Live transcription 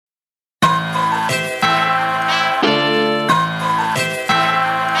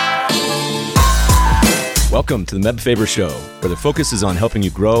Welcome to the Meb Faber Show, where the focus is on helping you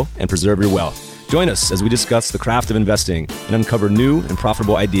grow and preserve your wealth. Join us as we discuss the craft of investing and uncover new and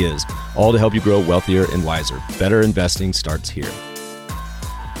profitable ideas, all to help you grow wealthier and wiser. Better investing starts here.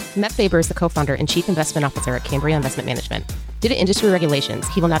 Meb Faber is the co-founder and chief investment officer at Cambria Investment Management. Due to industry regulations,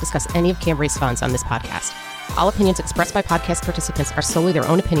 he will not discuss any of Cambria's funds on this podcast. All opinions expressed by podcast participants are solely their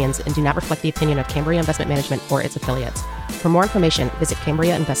own opinions and do not reflect the opinion of Cambria Investment Management or its affiliates. For more information, visit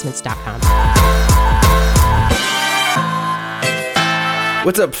CambriaInvestments.com.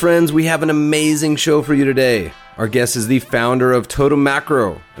 What's up, friends? We have an amazing show for you today. Our guest is the founder of Totem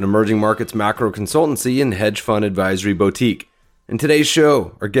Macro, an emerging markets macro consultancy and hedge fund advisory boutique. In today's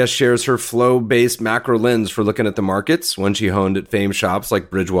show, our guest shares her flow-based macro lens for looking at the markets, one she honed at famed shops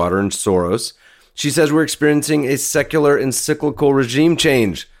like Bridgewater and Soros. She says we're experiencing a secular and cyclical regime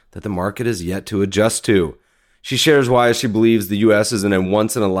change that the market is yet to adjust to. She shares why she believes the U.S. is in a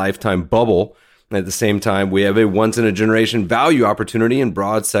once-in-a-lifetime bubble, and at the same time, we have a once-in-a-generation value opportunity in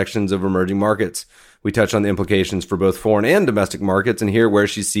broad sections of emerging markets. We touch on the implications for both foreign and domestic markets and hear where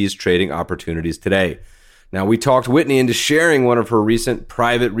she sees trading opportunities today. Now, we talked Whitney into sharing one of her recent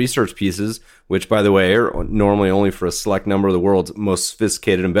private research pieces, which, by the way, are normally only for a select number of the world's most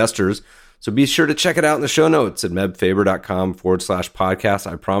sophisticated investors. So be sure to check it out in the show notes at mebfaber.com/podcast.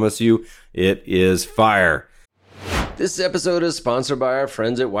 I promise you, it is fire. This episode is sponsored by our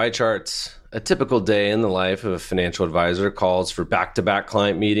friends at YCharts. A typical day in the life of a financial advisor calls for back-to-back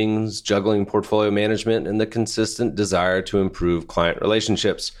client meetings, juggling portfolio management, and the consistent desire to improve client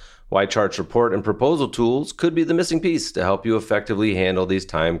relationships. YChart's report and proposal tools could be the missing piece to help you effectively handle these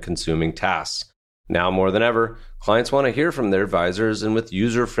time-consuming tasks. Now more than ever, clients want to hear from their advisors, and with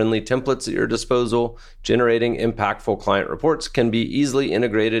user-friendly templates at your disposal, generating impactful client reports can be easily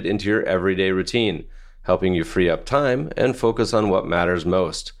integrated into your everyday routine, helping you free up time and focus on what matters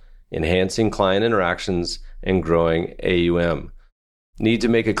most, enhancing client interactions and growing AUM. Need to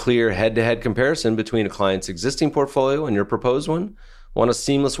make a clear head-to-head comparison between a client's existing portfolio and your proposed one? Want a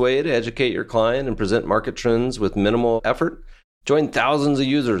seamless way to educate your client and present market trends with minimal effort? Join thousands of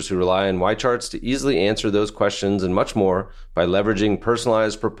users who rely on YCharts to easily answer those questions and much more by leveraging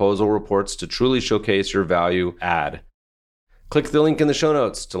personalized proposal reports to truly showcase your value add. Click the link in the show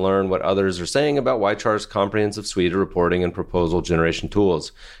notes to learn what others are saying about YChart's comprehensive suite of reporting and proposal generation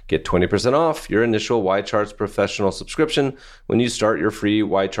tools. Get 20% off your initial YCharts professional subscription when you start your free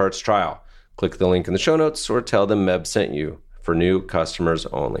YCharts trial. Click the link in the show notes or tell them Meb sent you. For new customers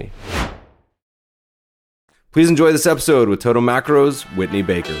only. Please enjoy this episode with Totem Macro's Whitney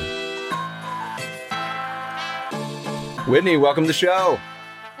Baker. Whitney, welcome to the show.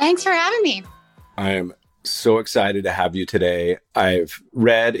 Thanks for having me. I am so excited to have you today. I've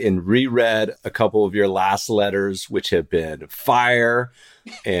read and reread a couple of your last letters, which have been fire.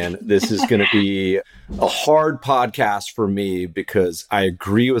 And this is going to be a hard podcast for me because I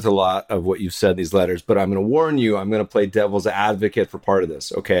agree with a lot of what you've said in these letters, but I'm going to warn you, I'm going to play devil's advocate for part of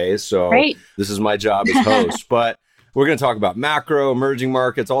this. Okay. So Great. This is my job as host, but we're going to talk about macro, emerging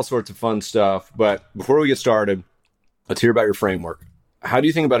markets, all sorts of fun stuff. But before we get started, let's hear about your framework. How do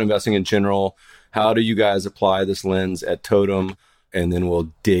you think about investing in general? How do you guys apply this lens at Totem? And then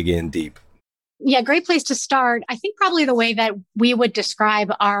we'll dig in deep. Yeah, great place to start. I think probably the way that we would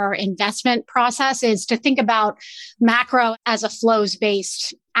describe our investment process is to think about macro as a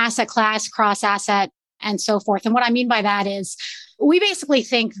flows-based asset class, cross-asset, and so forth. And what I mean by that is we basically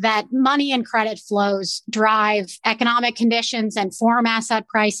think that money and credit flows drive economic conditions and form asset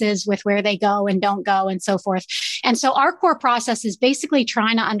prices with where they go and don't go and so forth. And so our core process is basically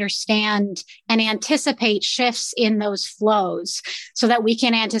trying to understand and anticipate shifts in those flows so that we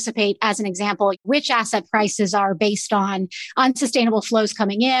can anticipate, as an example, which asset prices are based on unsustainable flows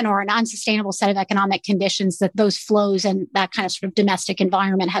coming in or an unsustainable set of economic conditions that those flows and that kind of sort of domestic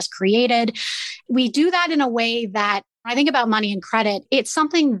environment has created. We do that in a way that when I think about money and credit, it's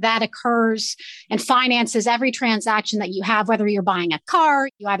something that occurs and finances every transaction that you have, whether you're buying a car,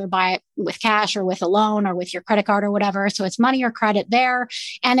 you either buy it with cash or with a loan or with your credit card or whatever. So it's money or credit there,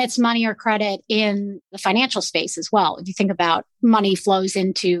 and it's money or credit in the financial space as well. If you think about money flows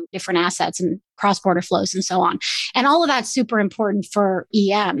into different assets and cross-border flows and so on. And all of that's super important for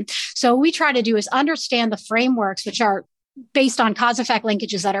EM. So what we try to do is understand the frameworks, which are based on cause-effect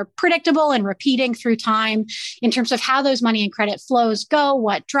linkages that are predictable and repeating through time in terms of how those money and credit flows go,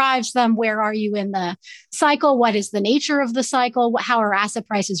 what drives them, where are you in the cycle, what is the nature of the cycle, how are asset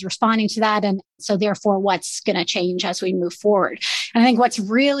prices responding to that, and so therefore what's going to change as we move forward. And I think what's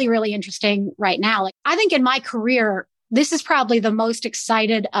really, really interesting right now, I think in my career, this is probably the most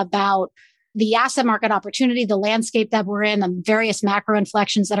excited about the asset market opportunity, the landscape that we're in, the various macro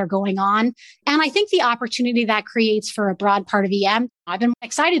inflections that are going on. And I think the opportunity that creates for a broad part of EM, I've been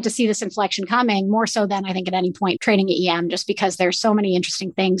excited to see this inflection coming more so than I think at any point trading at EM, just because there's so many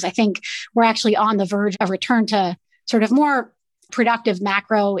interesting things. I think we're actually on the verge of return to sort of more productive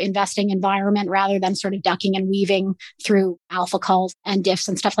macro investing environment rather than sort of ducking and weaving through alpha calls and diffs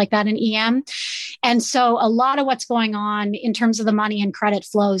and stuff like that in EM. And so a lot of what's going on in terms of the money and credit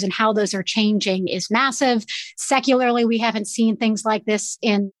flows and how those are changing is massive. Secularly, we haven't seen things like this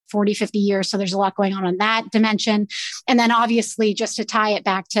in 40, 50 years. So there's a lot going on that dimension. And then obviously, just to tie it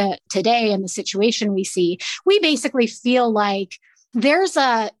back to today and the situation we see, we basically feel like there's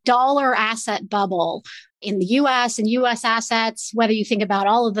a dollar asset bubble in the US and US assets, whether you think about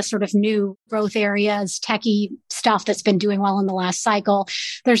all of the sort of new growth areas, techie stuff that's been doing well in the last cycle.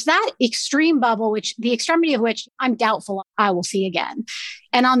 There's that extreme bubble, which the extremity of which I'm doubtful I will see again.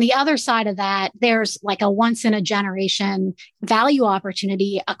 And on the other side of that, there's like a once in a generation value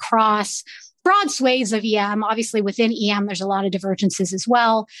opportunity across broad swathes of EM. Obviously, within EM, there's a lot of divergences as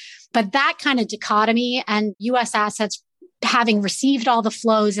well. But that kind of dichotomy and US assets having received all the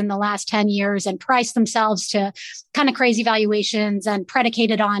flows in the last 10 years and priced themselves to kind of crazy valuations and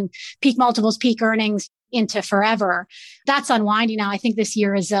predicated on peak multiples, peak earnings into forever. That's unwinding now. I think this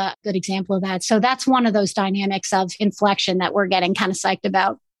year is a good example of that. So that's one of those dynamics of inflection that we're getting kind of psyched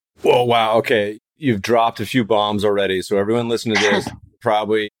about. Whoa, wow. Okay. You've dropped a few bombs already. So everyone listening to this,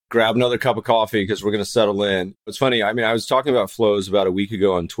 probably grab another cup of coffee because we're going to settle in. It's funny. I mean, I was talking about flows about a week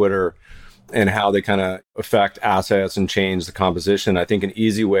ago on Twitter and how they kind of affect assets and change the composition. I think an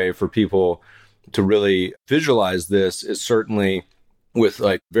easy way for people to really visualize this is certainly with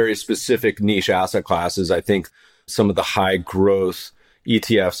like very specific niche asset classes. I think some of the high growth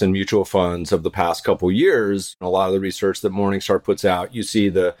ETFs and mutual funds of the past couple of years, a lot of the research that Morningstar puts out, you see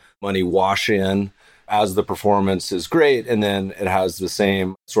the money wash in as the performance is great. And then it has the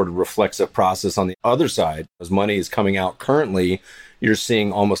same sort of reflexive process on the other side. As money is coming out currently, you're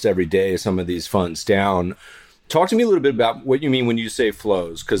seeing almost every day some of these funds down. Talk to me a little bit about what you mean when you say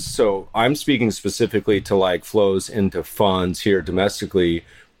flows, because so I'm speaking specifically to like flows into funds here domestically.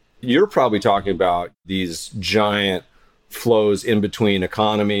 You're probably talking about these giant flows in between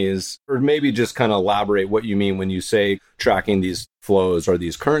economies, or maybe just kind of elaborate what you mean when you say tracking these flows. Are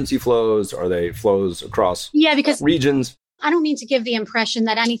these currency flows? Are they flows across because regions? I don't mean to give the impression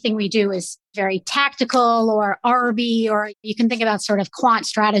that anything we do is very tactical or RB, or you can think about sort of quant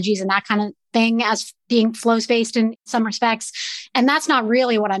strategies and that kind of thing as being flows based in some respects. And that's not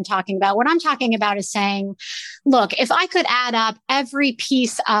really what I'm talking about. What I'm talking about is saying, look, if I could add up every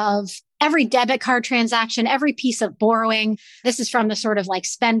piece of every debit card transaction, every piece of borrowing, this is from the sort of like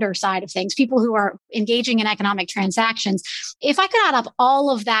spender side of things, people who are engaging in economic transactions. If I could add up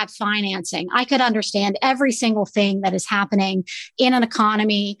all of that financing, I could understand every single thing that is happening in an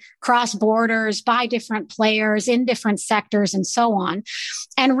economy, cross borders, by different players, in different sectors, and so on.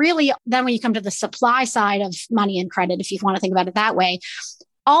 And really, then when you come to the supply side of money and credit, if you want to think about it that way,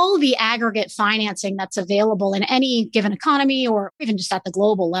 all the aggregate financing that's available in any given economy or even just at the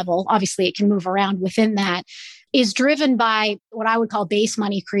global level, obviously it can move around within that, is driven by what I would call base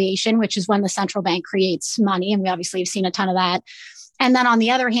money creation, which is when the central bank creates money. And we obviously have seen a ton of that. And then on the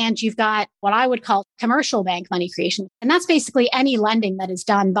other hand, you've got what I would call commercial bank money creation. And that's basically any lending that is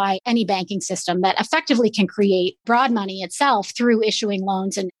done by any banking system that effectively can create broad money itself through issuing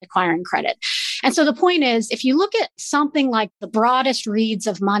loans and acquiring credit. And so the point is, if you look at something like the broadest reads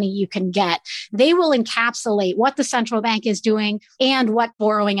of money you can get, they will encapsulate what the central bank is doing and what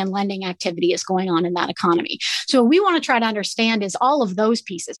borrowing and lending activity is going on in that economy. So what we want to try to understand is all of those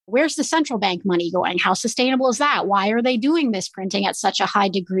pieces. Where's the central bank money going? How sustainable is that? Why are they doing this printing at such a high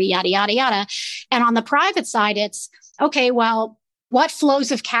degree, yada, yada, yada. And on the private side, it's, okay, well, what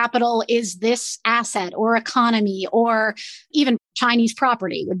flows of capital is this asset or economy or even Chinese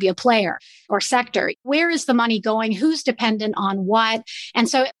property would be a player or sector? Where is the money going? Who's dependent on what? And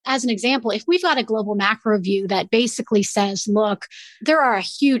so as an example, if we've got a global macro view that basically says, look, there are a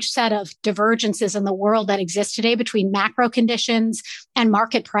huge set of divergences in the world that exist today between macro conditions and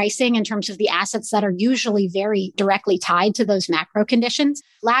market pricing in terms of the assets that are usually very directly tied to those macro conditions.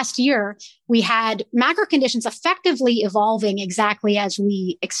 Last year, we had macro conditions effectively evolving exactly as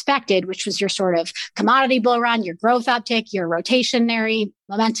we expected, which was your sort of commodity bull run, your growth uptick, your rotationary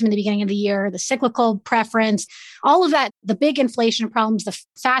momentum in the beginning of the year, the cyclical preference, all of that, the big inflation problems, the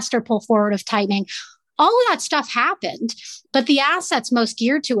faster pull forward of tightening, all of that stuff happened. But the assets most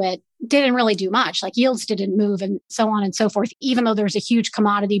geared to it didn't really do much. Like yields didn't move and so on and so forth, even though there's a huge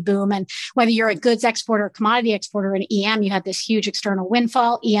commodity boom. And whether you're a goods exporter, commodity exporter in EM, you had this huge external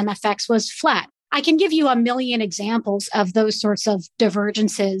windfall. EMFX was flat. I can give you a million examples of those sorts of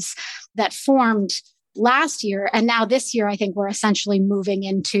divergences that formed last year. And now this year, I think we're essentially moving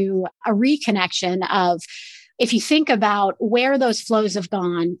into a reconnection of, if you think about where those flows have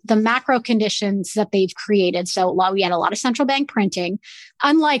gone, the macro conditions that they've created. So while we had a lot of central bank printing,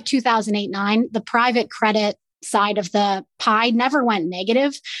 unlike 2008-9, the private credit side of the pie never went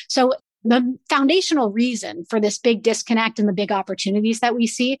negative. So the foundational reason for this big disconnect and the big opportunities that we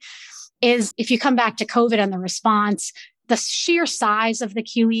see is, if you come back to COVID and the response, the sheer size of the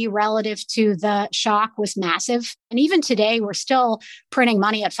QE relative to the shock was massive. And even today, we're still printing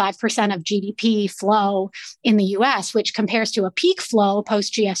money at 5% of GDP flow in the US, which compares to a peak flow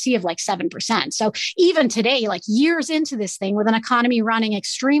post GFC of like 7%. So even today, like years into this thing, with an economy running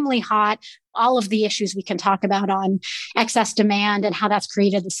extremely hot, all of the issues we can talk about on excess demand and how that's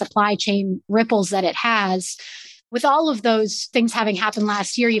created the supply chain ripples that it has. With all of those things having happened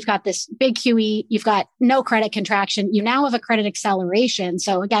last year, you've got this big QE, you've got no credit contraction, you now have a credit acceleration.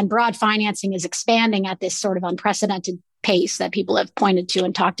 So again, broad financing is expanding at this sort of unprecedented pace that people have pointed to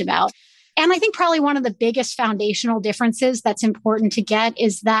and talked about. And I think probably one of the biggest foundational differences that's important to get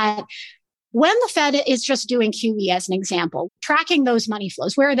is that when the Fed is just doing QE, as an example, tracking those money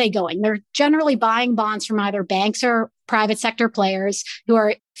flows, where are they going? They're generally buying bonds from either banks or private sector players who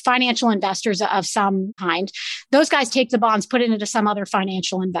are financial investors of some kind. Those guys take the bonds, put it into some other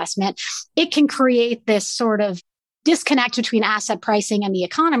financial investment. It can create this sort of disconnect between asset pricing and the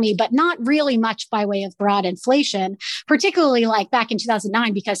economy, but not really much by way of broad inflation, particularly like back in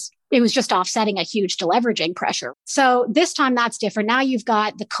 2009, because it was just offsetting a huge deleveraging pressure. So this time that's different. Now you've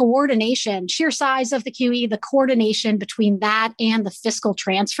got the coordination, sheer size of the QE, the coordination between that and the fiscal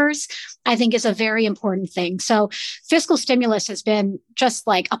transfers, I think is a very important thing. So fiscal stimulus has been just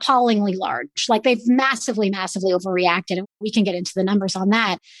like appallingly large. Like they've massively overreacted. And we can get into the numbers on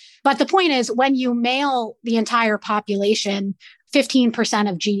that. But the point is, when you mail the entire population 15%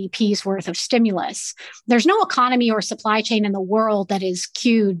 of GDP's worth of stimulus, there's no economy or supply chain in the world that is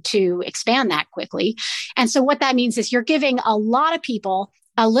cued to expand that quickly. And so what that means is you're giving a lot of people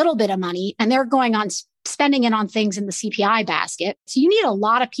a little bit of money and they're going on spending it on things in the CPI basket. So you need a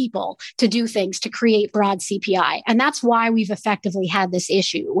lot of people to do things to create broad CPI. And that's why we've effectively had this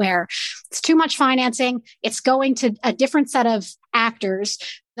issue where it's too much financing. It's going to a different set of actors.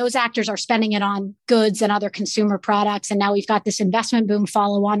 Those actors are spending it on goods and other consumer products. And now we've got this investment boom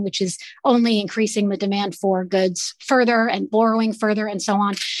follow on, which is only increasing the demand for goods further and borrowing further and so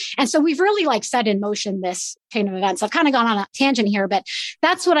on. And so we've really like set in motion this chain of events. I've kind of gone on a tangent here, but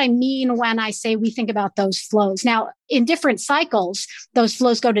that's what I mean when I say we think about those flows. Now, in different cycles, those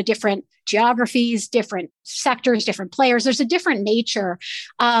flows go to different geographies, different sectors, different players. There's a different nature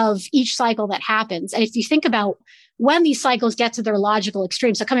of each cycle that happens. And if you think about when these cycles get to their logical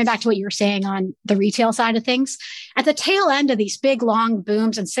extreme, so coming back to what you were saying on the retail side of things, at the tail end of these big, long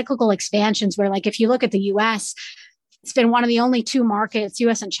booms and cyclical expansions, where like if you look at the US, it's been one of the only two markets,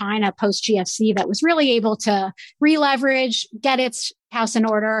 US and China post GFC, that was really able to re-leverage, get its house in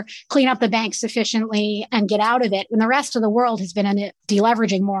order, clean up the banks sufficiently, and get out of it. And the rest of the world has been in a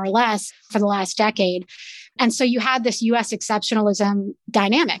deleveraging more or less for the last decade. And so you had this US exceptionalism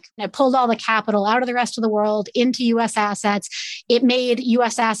dynamic. It pulled all the capital out of the rest of the world into US assets. It made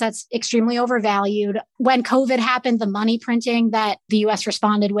US assets extremely overvalued. When COVID happened, the money printing that the US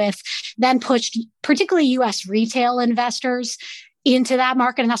responded with then pushed particularly US retail investors into that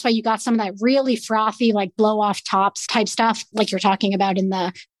market. And that's why you got some of that really frothy, like blow off tops type stuff, like you're talking about in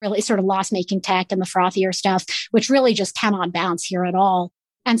the really sort of loss making tech and the frothier stuff, which really just cannot bounce here at all.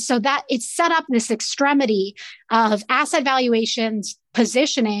 And so that it's set up this extremity of asset valuations,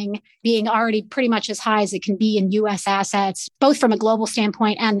 positioning being already pretty much as high as it can be in US assets, both from a global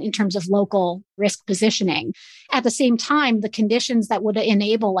standpoint and in terms of local risk positioning. At the same time, the conditions that would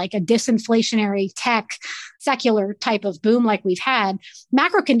enable like a disinflationary tech secular type of boom like we've had,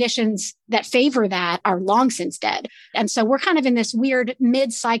 macro conditions that favor that are long since dead. And so we're kind of in this weird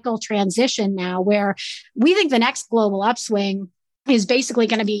mid-cycle transition now where we think the next global upswing is basically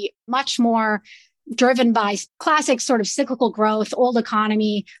going to be much more driven by classic sort of cyclical growth, old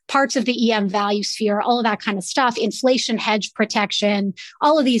economy, parts of the EM value sphere, all of that kind of stuff, inflation hedge protection,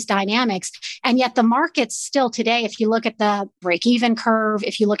 all of these dynamics. And yet the markets still today, if you look at the break-even curve,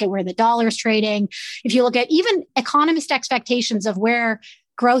 if you look at where the dollar's trading, if you look at even economist expectations of where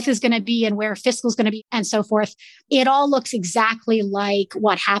growth is going to be and where fiscal is going to be and so forth, it all looks exactly like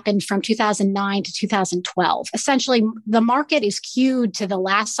what happened from 2009 to 2012. Essentially, the market is queued to the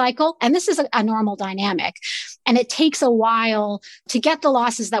last cycle, and this is a normal dynamic. And it takes a while to get the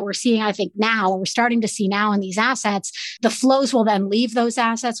losses that we're seeing, I think now, we're starting to see now in these assets. The flows will then leave those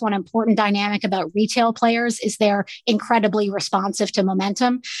assets. One important dynamic about retail players is they're incredibly responsive to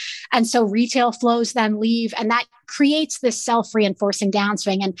momentum. And so retail flows then leave, and that creates this self-reinforcing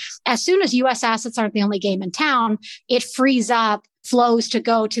downswing. And as soon as US assets aren't the only game in town, it frees up flows to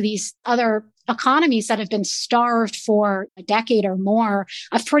go to these other economies that have been starved for a decade or more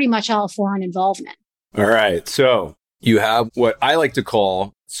of pretty much all foreign involvement. All right. So you have what I like to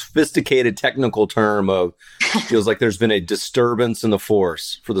call sophisticated technical term of feels like there's been a disturbance in the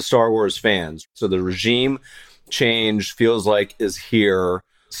force for the Star Wars fans. So the regime change feels like is here,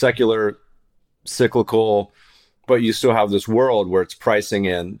 secular, cyclical, but you still have this world where it's pricing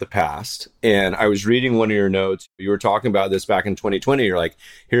in the past. And I was reading one of your notes. You were talking about this back in 2020. You're like,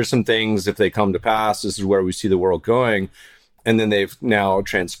 here's some things, if they come to pass, this is where we see the world going. And then they've now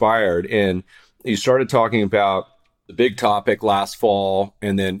transpired. And you started talking about the big topic last fall,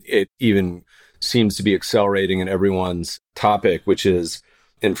 and then it even seems to be accelerating in everyone's topic, which is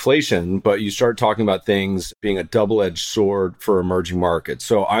inflation. But you start talking about things being a double-edged sword for emerging markets.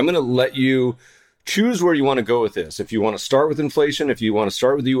 So I'm going to let you choose where you want to go with this. If you want to start with inflation, if you want to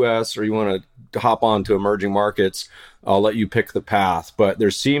start with the US, or you want to hop on to emerging markets, I'll let you pick the path. But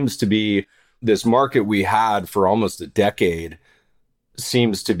there seems to be this market we had for almost a decade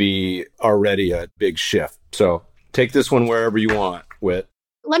seems to be already a big shift. So take this one wherever you want, Whit.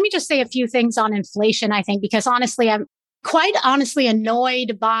 Let me just say a few things on inflation, I think, because honestly, I'm quite honestly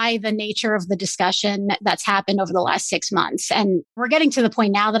annoyed by the nature of the discussion that's happened over the last 6 months. And we're getting to the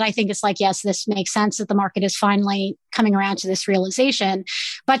point now that I think it's like, yes, this makes sense that the market is finally coming around to this realization.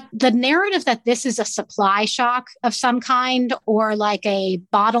 But the narrative that this is a supply shock of some kind or like a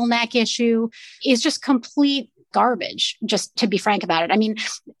bottleneck issue is just complete garbage, just to be frank about it. I mean,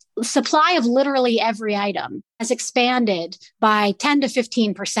 supply of literally every item has expanded by 10 to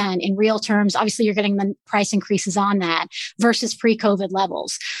 15% in real terms. Obviously, you're getting the price increases on that versus pre-COVID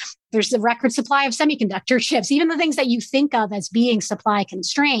levels. There's the record supply of semiconductor chips, even the things that you think of as being supply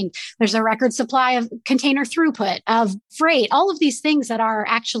constrained. There's a record supply of container throughput, of freight, all of these things that are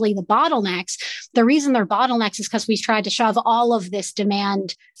actually the bottlenecks. The reason they're bottlenecks is because we've tried to shove all of this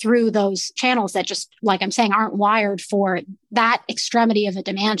demand through those channels that just, like I'm saying, aren't wired for that extremity of a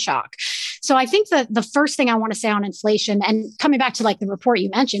demand shock. So I think that the first thing I want to say on inflation, and coming back to like the report you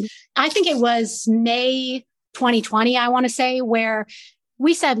mentioned, I think it was May 2020, I want to say, where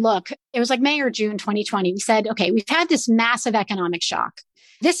we said, look, it was like May or June 2020. We said, okay, we've had this massive economic shock.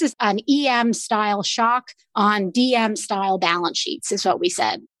 This is an EM style shock on DM style balance sheets, is what we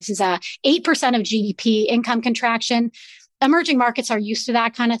said. This is a 8% of GDP income contraction. Emerging markets are used to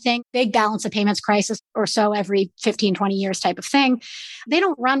that kind of thing. Big balance of payments crisis or so every 15, 20 years type of thing. They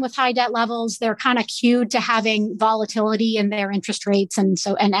don't run with high debt levels. They're kind of cued to having volatility in their interest rates and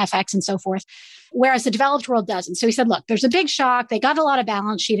FX and so forth. Whereas the developed world doesn't. So he said, look, there's a big shock. They got a lot of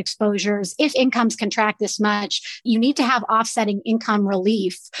balance sheet exposures. If incomes contract this much, you need to have offsetting income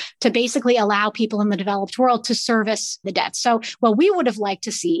relief to basically allow people in the developed world to service the debt. So what we would have liked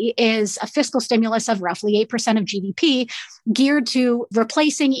to see is a fiscal stimulus of roughly 8% of GDP geared to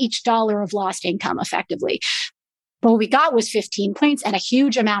replacing each dollar of lost income effectively. But what we got was 15 points and a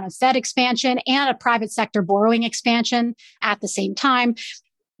huge amount of Fed expansion and a private sector borrowing expansion at the same time.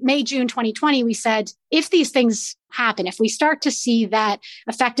 May, June 2020, we said, if these things happen, if we start to see that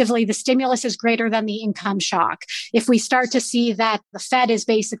effectively the stimulus is greater than the income shock, if we start to see that the Fed is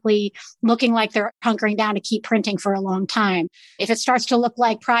basically looking like they're hunkering down to keep printing for a long time, if it starts to look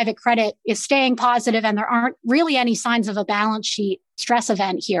like private credit is staying positive and there aren't really any signs of a balance sheet stress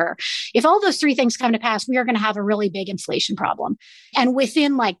event here, if all those three things come to pass, we are going to have a really big inflation problem. And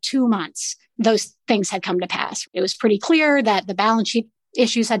within like 2 months, those things had come to pass. It was pretty clear that the balance sheet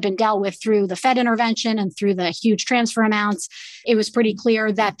issues had been dealt with through the Fed intervention and through the huge transfer amounts. It was pretty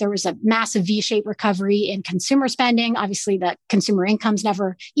clear that there was a massive V-shaped recovery in consumer spending. Obviously, the consumer incomes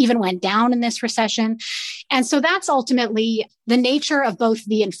never even went down in this recession. And so that's ultimately the nature of both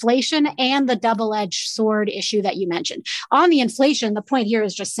the inflation and the double-edged sword issue that you mentioned. On the inflation, the point here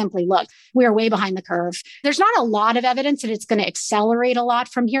is just simply, look, we are way behind the curve. There's not a lot of evidence that it's going to accelerate a lot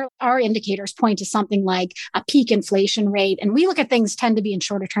from here. Our indicators point to something like a peak inflation rate. And we look at things tend to to be in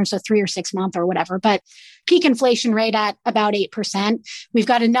shorter term, so 3 or 6 month or whatever, but peak inflation rate at about 8%. We've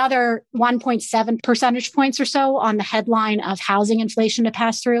got another 1.7 percentage points or so on the headline of housing inflation to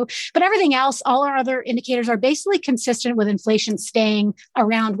pass through. But everything else, all our other indicators are basically consistent with inflation staying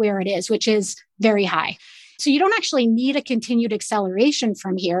around where it is, which is very high. So you don't actually need a continued acceleration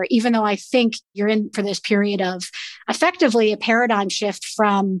from here, even though I think you're in for this period of effectively a paradigm shift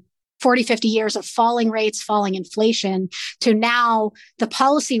from 40, 50 years of falling rates, falling inflation to now the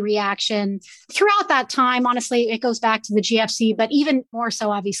policy reaction throughout that time. Honestly, it goes back to the GFC, but even more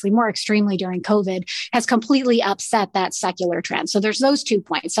so, obviously, more extremely during COVID, has completely upset that secular trend. So there's those 2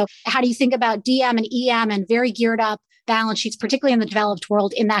 points. So how do you think about DM and EM and very geared up balance sheets, particularly in the developed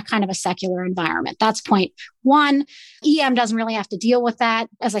world, in that kind of a secular environment? That's point one. EM doesn't really have to deal with that.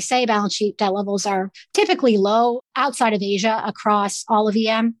 As I say, balance sheet debt levels are typically low outside of Asia across all of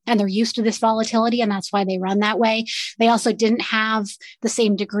EM, and they're used to this volatility, and that's why they run that way. They also didn't have the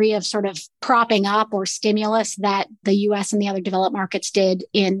same degree of sort of propping up or stimulus that the US and the other developed markets did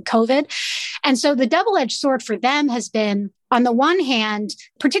in COVID. And so the double-edged sword for them has been, on the one hand,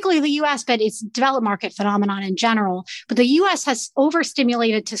 particularly the US, but it's developed market phenomenon in general, but the US has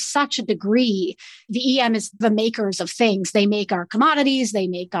overstimulated to such a degree. The EM is the makers of things. They make our commodities, they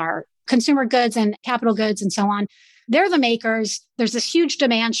make our consumer goods and capital goods and so on. They're the makers. There's this huge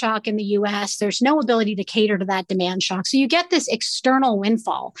demand shock in the US. There's no ability to cater to that demand shock. So you get this external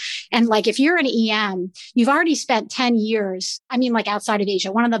windfall. And like if you're an EM, you've already spent 10 years, like outside of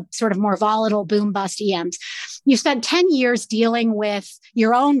Asia, one of the sort of more volatile boom bust EMs, you spent 10 years dealing with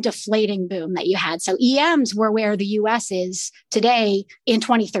your own deflating boom that you had. So EMs were where the US is today in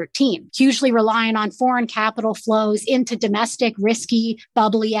 2013, hugely reliant on foreign capital flows into domestic, risky,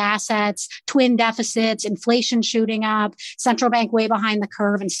 bubbly assets, twin deficits, inflation shooting up, central bank way behind the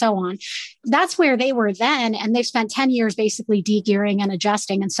curve, and so on. That's where they were then. And they've spent 10 years basically de-gearing and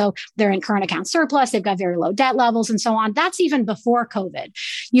adjusting. And so they're in current account surplus. They've got very low debt levels and so on. That's even before COVID.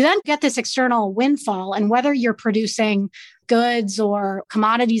 You then get this external windfall. And whether you're producing goods or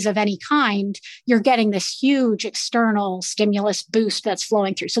commodities of any kind, you're getting this huge external stimulus boost that's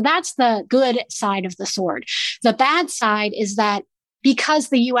flowing through. So that's the good side of the sword. The bad side is that because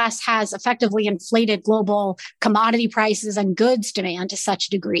the US has effectively inflated global commodity prices and goods demand to such a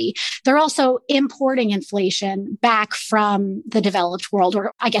degree, they're also importing inflation back from the developed world,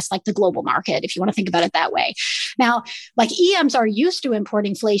 or I guess like the global market, if you want to think about it that way. Now, like EMs are used to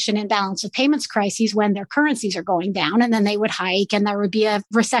importing inflation in balance of payments crises when their currencies are going down, and then they would hike and there would be a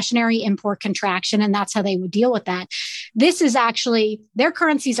recessionary import contraction, and that's how they would deal with that. This is actually, their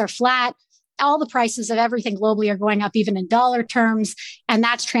currencies are flat. All the prices of everything globally are going up, even in dollar terms, and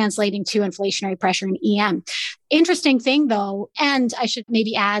that's translating to inflationary pressure in EM. Interesting thing, though, and I should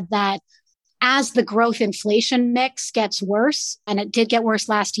maybe add that as the growth inflation mix gets worse, and it did get worse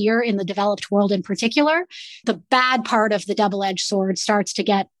last year in the developed world in particular, the bad part of the double-edged sword starts to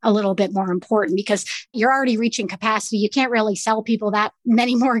get a little bit more important because you're already reaching capacity. You can't really sell people that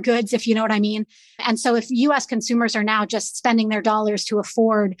many more goods, if you know what I mean. And so if US consumers are now just spending their dollars to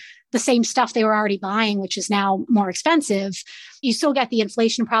afford the same stuff they were already buying, which is now more expensive, you still get the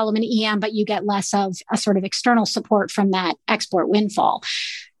inflation problem in EM, but you get less of a sort of external support from that export windfall.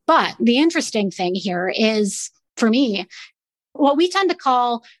 But the interesting thing here is, for me, what we tend to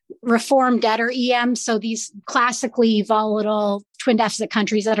call reform debtor EM. So these classically volatile twin deficit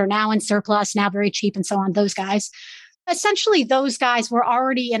countries that are now in surplus, now very cheap and so on, those guys. Essentially, those guys were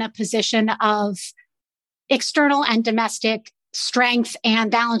already in a position of external and domestic strength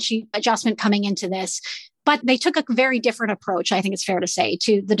and balance sheet adjustment coming into this. But they took a very different approach, I think it's fair to say,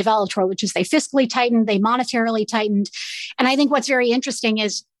 to the developed world, which is they fiscally tightened, they monetarily tightened. And I think what's very interesting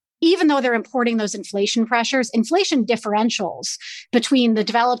is, even though they're importing those inflation pressures, inflation differentials between the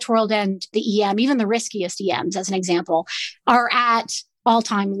developed world and the EM, even the riskiest EMs, as an example, are at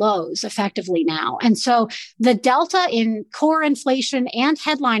all-time lows effectively now. And so the delta in core inflation and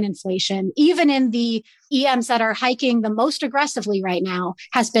headline inflation, even in the EMs that are hiking the most aggressively right now,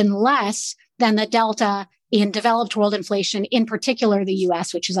 has been less than the delta in developed world inflation, in particular the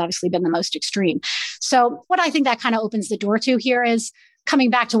US, which has obviously been the most extreme. So what I think that kind of opens the door to here is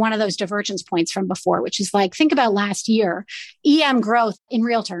coming back to one of those divergence points from before, which is like, think about last year, EM growth in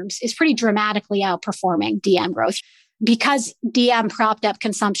real terms is pretty dramatically outperforming DM growth. Because DM propped up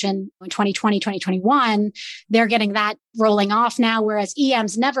consumption in 2020, 2021, they're getting that rolling off now, whereas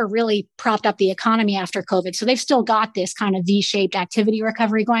EMs never really propped up the economy after COVID. So they've still got this kind of V-shaped activity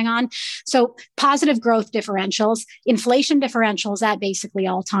recovery going on. So positive growth differentials, inflation differentials at basically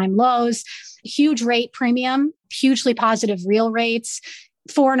all-time lows, huge rate premium, hugely positive real rates,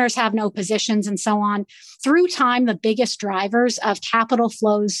 foreigners have no positions and so on. Through time, the biggest drivers of capital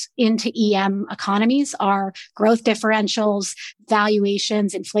flows into EM economies are growth differentials,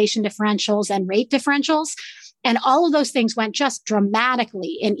 valuations, inflation differentials, and rate differentials. And all of those things went just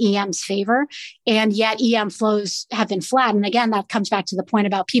dramatically in EM's favor. And yet EM flows have been flat. And again, that comes back to the point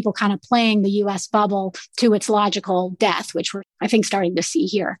about people kind of playing the US bubble to its logical death, which we're, I think, starting to see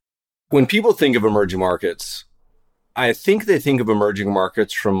here. When people think of emerging markets, I think they think of emerging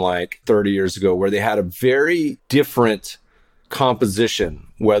markets from like 30 years ago, where they had a very different composition,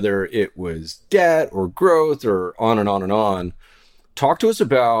 whether it was debt or growth or on and on and on. Talk to us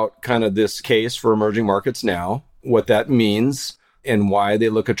about kind of this case for emerging markets now, what that means and why they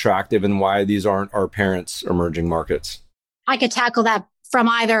look attractive and why these aren't our parents' emerging markets. I could tackle that from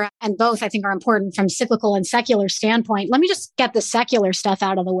either, and both I think are important from cyclical and secular standpoint. Let me just get the secular stuff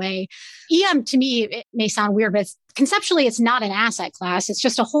out of the way. EM, to me, it may sound weird, but conceptually, it's not an asset class. It's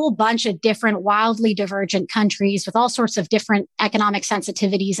just a whole bunch of different wildly divergent countries with all sorts of different economic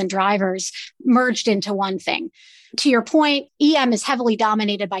sensitivities and drivers merged into one thing. To your point, EM is heavily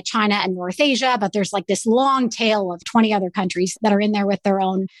dominated by China and North Asia, but there's like this long tail of 20 other countries that are in there with their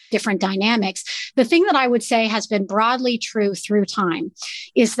own different dynamics. The thing that I would say has been broadly true through time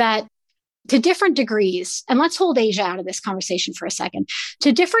is that to different degrees, and let's hold Asia out of this conversation for a second,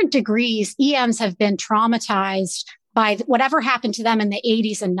 to different degrees, EMs have been traumatized by whatever happened to them in the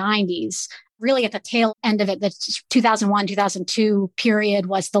 80s and 90s. Really at the tail end of it, the 2001, 2002 period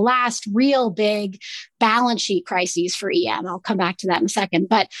was the last real big balance sheet crises for EM. I'll come back to that in a second.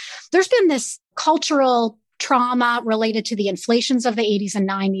 But there's been this cultural trauma related to the inflations of the 80s and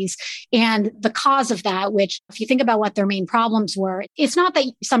 90s. And the cause of that, which if you think about what their main problems were, it's not that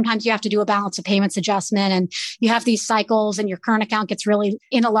sometimes you have to do a balance of payments adjustment and you have these cycles and your current account gets really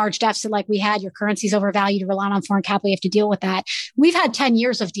in a large deficit like we had, your currency's overvalued, you rely on foreign capital, you have to deal with that. We've had 10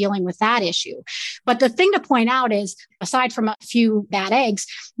 years of dealing with that issue. But the thing to point out is, aside from a few bad eggs,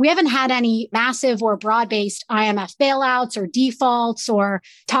 we haven't had any massive or broad-based IMF bailouts or defaults or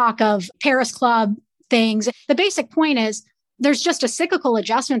talk of Paris Club things. The basic point is there's just a cyclical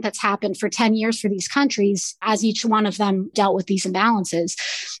adjustment that's happened for 10 years for these countries as each one of them dealt with these imbalances.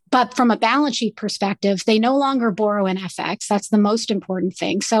 But from a balance sheet perspective, they no longer borrow in FX. That's the most important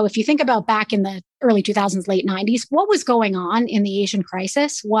thing. So if you think about back in the early 2000s, late 90s, what was going on in the Asian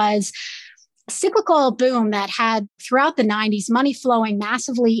crisis was a cyclical boom that had throughout the 90s money flowing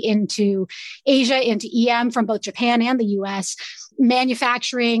massively into Asia, into EM from both Japan and the US.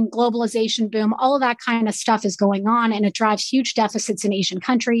 Manufacturing, globalization boom, all of that kind of stuff is going on, and it drives huge deficits in Asian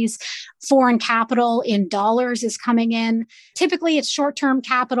countries. Foreign capital in dollars is coming in. Typically, it's short-term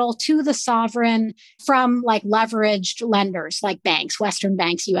capital to the sovereign from like leveraged lenders like banks, Western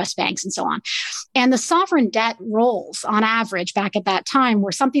banks, US banks, and so on. And the sovereign debt rolls on average back at that time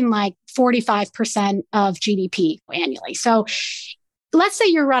were something like 45% of GDP annually. So let's say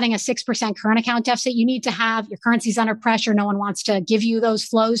you're running a 6% current account deficit. You need to have your currency's under pressure. No one wants to give you those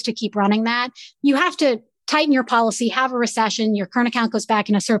flows to keep running that. You have to tighten your policy, have a recession, your current account goes back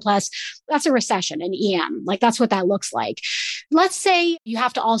in a surplus. That's a recession in EM. Like that's what that looks like. Let's say you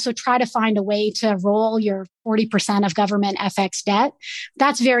have to also try to find a way to roll your 40% of government FX debt.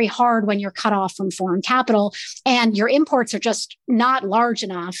 That's very hard when you're cut off from foreign capital and your imports are just not large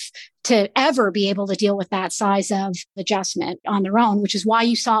enough to ever be able to deal with that size of adjustment on their own, which is why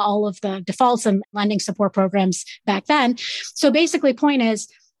you saw all of the defaults and lending support programs back then. So basically, point is,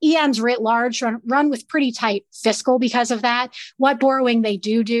 EMs writ large run with pretty tight fiscal because of that. What borrowing they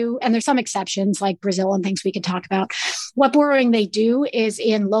do, and there's some exceptions like Brazil and things we could talk about. What borrowing they do is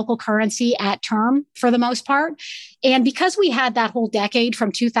in local currency at term for the most part. And because we had that whole decade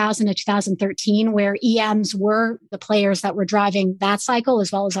from 2000 to 2013, where EMs were the players that were driving that cycle,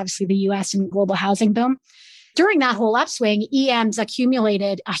 as well as obviously the US and global housing boom. During that whole upswing, EMs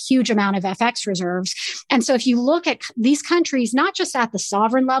accumulated a huge amount of FX reserves. And so if you look at these countries, not just at the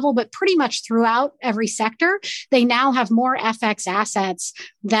sovereign level, but pretty much throughout every sector, they now have more FX assets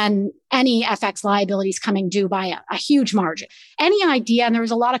than any FX liabilities coming due by a huge margin. Any idea, and there was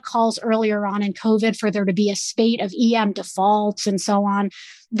a lot of calls earlier on in COVID for there to be a spate of EM defaults and so on.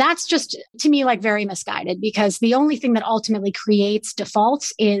 That's just, to me, like very misguided because the only thing that ultimately creates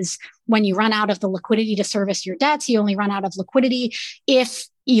defaults is when you run out of the liquidity to service your debts. You only run out of liquidity if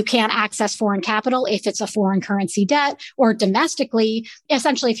you can't access foreign capital, if it's a foreign currency debt, or domestically,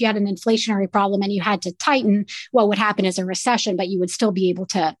 essentially, if you had an inflationary problem and you had to tighten, what would happen is a recession, but you would still be able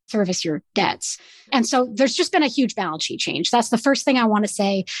to service your debts. And so there's just been a huge balance sheet change. That's the first thing I want to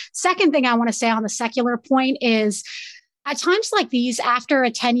say. Second thing I want to say on the secular point is, At times like these, after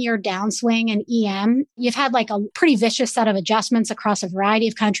a 10-year downswing in EM, you've had like a pretty vicious set of adjustments across a variety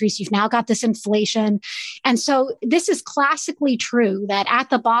of countries. You've now got this inflation. And so this is classically true that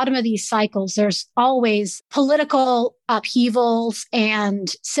at the bottom of these cycles, there's always political upheavals and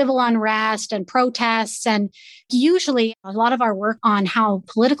civil unrest and protests. And usually a lot of our work on how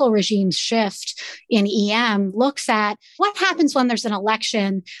political regimes shift in EM looks at what happens when there's an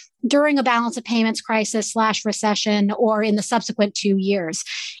election during a balance of payments crisis / recession or in the subsequent 2 years.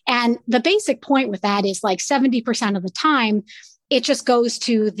 And the basic point with that is like 70% of the time, it just goes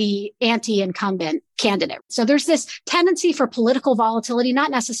to the anti-incumbent candidate. So there's this tendency for political volatility,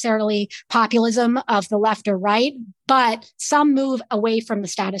 not necessarily populism of the left or right, but some move away from the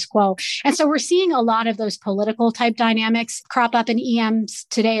status quo. And so we're seeing a lot of those political type dynamics crop up in EMs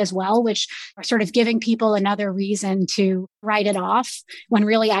today as well, which are sort of giving people another reason to write it off, when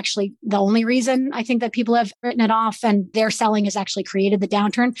really actually the only reason I think that people have written it off and their selling has actually created the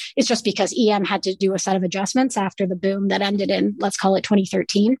downturn is just because EM had to do a set of adjustments after the boom that ended in, let's call it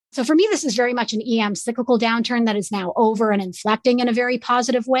 2013. So for me, this is very much an EM cyclical downturn that is now over and inflecting in a very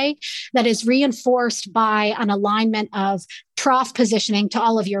positive way that is reinforced by an alignment of trough positioning to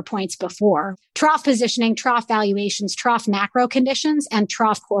all of your points before. Trough positioning, trough valuations, trough macro conditions, and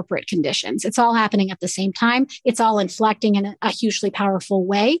trough corporate conditions. It's all happening at the same time. It's all inflecting in a hugely powerful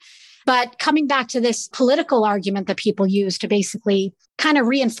way. But coming back to this political argument that people use to basically kind of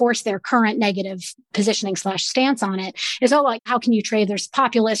reinforce their current negative positioning / stance on it is, oh, like, how can you trade? There's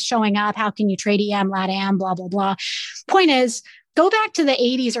populists showing up. How can you trade EM, LATAM, blah, blah, blah. Point is, go back to the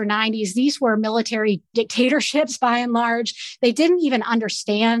 80s or 90s. These were military dictatorships by and large. They didn't even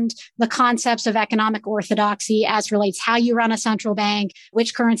understand the concepts of economic orthodoxy as relates how you run a central bank,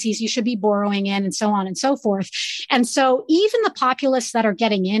 which currencies you should be borrowing in, and so on and so forth. And so even the populists that are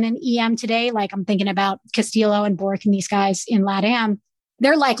getting in EM today, like I'm thinking about Castillo and Bork and these guys in LATAM,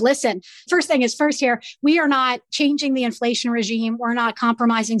 they're like, listen, first thing is first here, we are not changing the inflation regime. We're not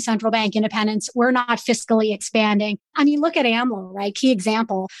compromising central bank independence. We're not fiscally expanding. I mean, look at AMLO, right? Key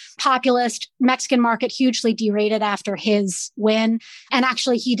example, populist, Mexican market hugely derated after his win. And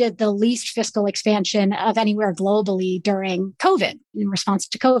actually, he did the least fiscal expansion of anywhere globally during COVID, in response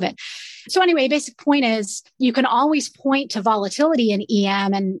to COVID. So anyway, basic point is you can always point to volatility in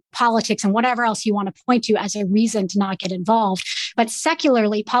EM and politics and whatever else you want to point to as a reason to not get involved. But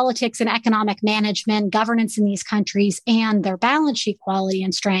secularly, politics and economic management, governance in these countries, and their balance sheet quality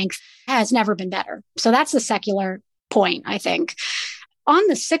and strength has never been better. So that's the secular point, I think. On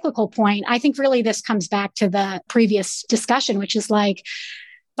the cyclical point, I think really this comes back to the previous discussion, which is like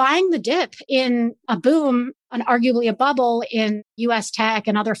buying the dip in a boom, and arguably a bubble in US tech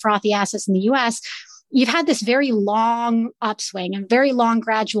and other frothy assets in the US. You've had this very long upswing and very long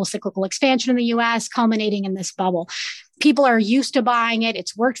gradual cyclical expansion in the US, culminating in this bubble. People are used to buying it.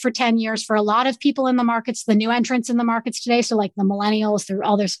 It's worked for 10 years for a lot of people in the markets, the new entrants in the markets today. So like the millennials,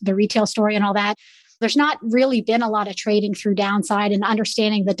 the retail story and all that. There's not really been a lot of trading through downside and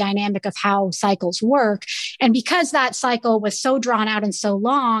understanding the dynamic of how cycles work. And because that cycle was so drawn out and so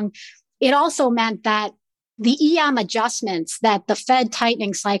long, it also meant that the EM adjustments that the Fed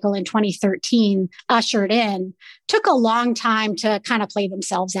tightening cycle in 2013 ushered in took a long time to kind of play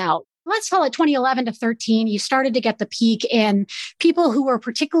themselves out. Let's call it 2011 to 13, you started to get the peak in people who were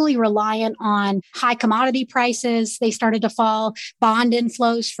particularly reliant on high commodity prices. They started to fall. Bond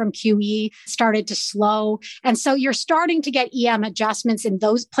inflows from QE started to slow. And so you're starting to get EM adjustments in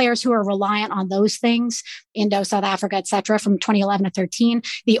those players who are reliant on those things, Indo, South Africa, et cetera, from 2011 to 13.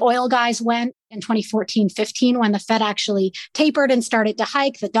 The oil guys went in 2014-15 when the Fed actually tapered and started to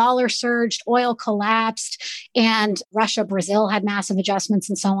hike. The dollar surged, oil collapsed, and Russia, Brazil had massive adjustments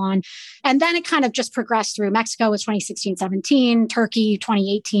and so on. And then it kind of just progressed through. Mexico was 2016-17, Turkey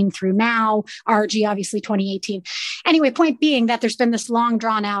 2018 through now, RG obviously 2018. Anyway, point being that there's been this long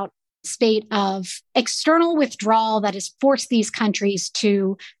drawn out spate of external withdrawal that has forced these countries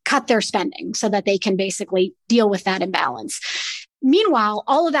to cut their spending so that they can basically deal with that imbalance. Meanwhile,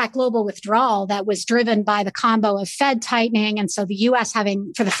 all of that global withdrawal that was driven by the combo of Fed tightening, and so the US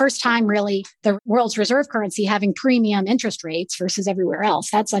having, for the first time, really, the world's reserve currency having premium interest rates versus everywhere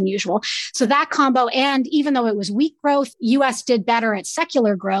else. That's unusual. So that combo, and even though it was weak growth, US did better at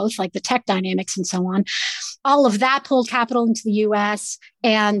secular growth, like the tech dynamics and so on. All of that pulled capital into the US.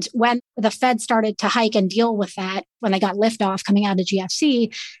 And when the Fed started to hike and deal with that, when they got liftoff coming out of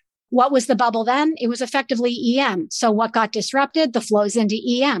GFC, what was the bubble then? It was effectively EM. So what got disrupted? The flows into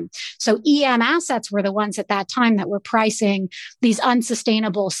EM. So EM assets were the ones at that time that were pricing these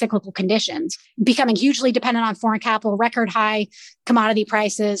unsustainable cyclical conditions, becoming hugely dependent on foreign capital, record high commodity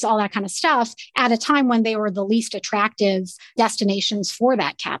prices, all that kind of stuff at a time when they were the least attractive destinations for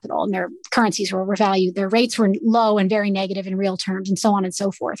that capital. And their currencies were overvalued. Their rates were low and very negative in real terms and so on and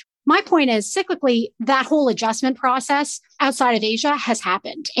so forth. My point is cyclically, that whole adjustment process outside of Asia has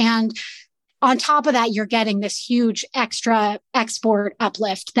happened. And on top of that, you're getting this huge extra export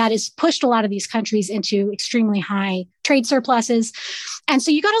uplift that has pushed a lot of these countries into extremely high trade surpluses. And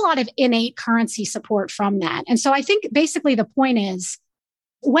so you got a lot of innate currency support from that. And so I think basically the point is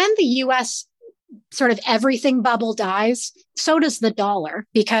when the US sort of everything bubble dies, so does the dollar,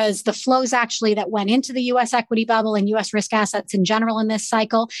 because the flows actually that went into the US equity bubble and US risk assets in general in this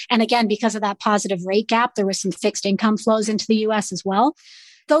cycle. And again, because of that positive rate gap, there was some fixed income flows into the US as well.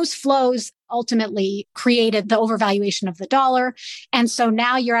 Those flows ultimately created the overvaluation of the dollar. And so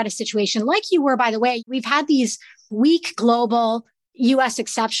now you're at a situation like you were, by the way, we've had these weak global US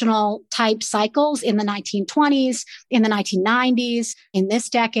exceptional type cycles in the 1920s, in the 1990s, in this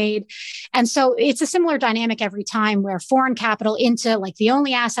decade. And so it's a similar dynamic every time where foreign capital into like the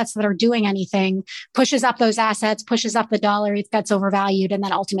only assets that are doing anything pushes up those assets, pushes up the dollar, it gets overvalued. And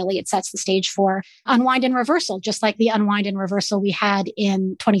then ultimately it sets the stage for unwind and reversal, just like the unwind and reversal we had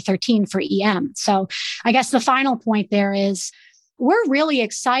in 2013 for EM. So I guess the final point there is we're really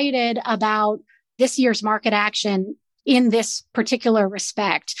excited about this year's market action in this particular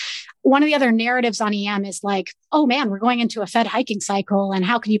respect. One of the other narratives on EM is like, oh man, we're going into a Fed hiking cycle. And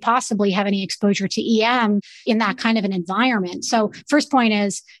how could you possibly have any exposure to EM in that kind of an environment? So first point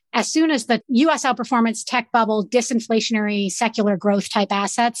is, as soon as the US outperformance, tech bubble, disinflationary, secular growth type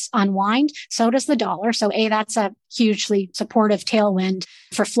assets unwind, so does the dollar. So that's a hugely supportive tailwind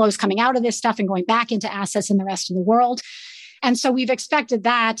for flows coming out of this stuff and going back into assets in the rest of the world. And so we've expected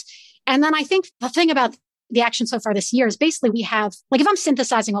that. And then I think the thing about the action so far this year is basically we have, like if I'm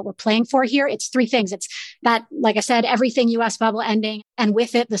synthesizing what we're playing for here, it's three things. It's that, like I said, everything US bubble ending and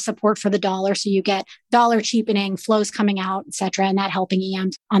with it, the support for the dollar. So you get dollar cheapening, flows coming out, et cetera, and that helping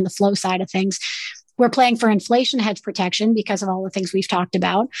EM on the flow side of things. We're playing for inflation hedge protection because of all the things we've talked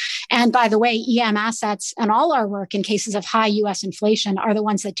about. And by the way, EM assets and all our work in cases of high US inflation are the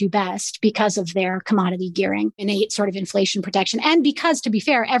ones that do best because of their commodity gearing, innate sort of inflation protection. And because, to be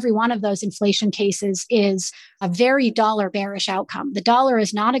fair, every one of those inflation cases is a very dollar bearish outcome. The dollar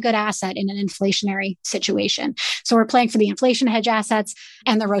is not a good asset in an inflationary situation. So we're playing for the inflation hedge assets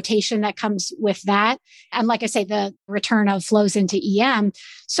and the rotation that comes with that. And like I say, the return of flows into EM.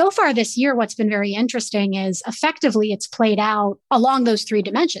 So far this year, what's been very interesting is effectively it's played out along those three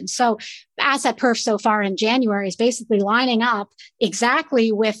dimensions. So asset perf so far in January is basically lining up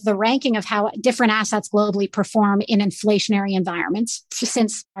exactly with the ranking of how different assets globally perform in inflationary environments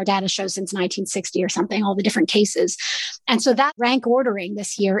since our data shows since 1960 or something, all the different cases. And so that rank ordering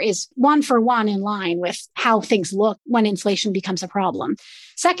this year is one for one in line with how things look when inflation becomes a problem.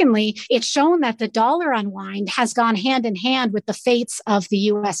 Secondly, it's shown that the dollar unwind has gone hand in hand with the fates of the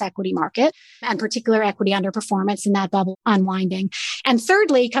US equity market and particular equity underperformance in that bubble unwinding. And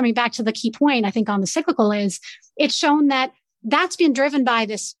thirdly, coming back to the key point, I think on the cyclical is it's shown that that's been driven by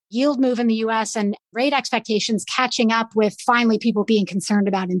this yield move in the US and rate expectations catching up with finally people being concerned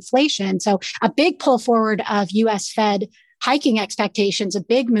about inflation. So a big pull forward of US Fed hiking expectations, a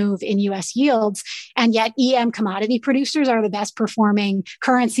big move in US yields. And yet EM commodity producers are the best performing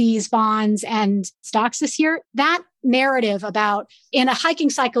currencies, bonds, and stocks this year. That narrative about in a hiking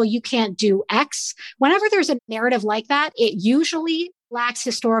cycle, you can't do X. Whenever there's a narrative like that, it usually lacks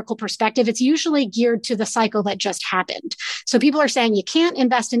historical perspective. It's usually geared to the cycle that just happened. So people are saying you can't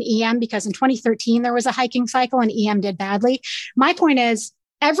invest in EM because in 2013, there was a hiking cycle and EM did badly. My point is,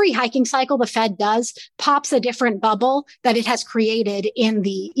 every hiking cycle the Fed does pops a different bubble that it has created in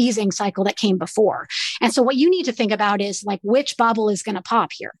the easing cycle that came before. And so what you need to think about is like, which bubble is going to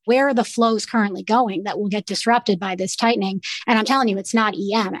pop here? Where are the flows currently going that will get disrupted by this tightening? And I'm telling you, it's not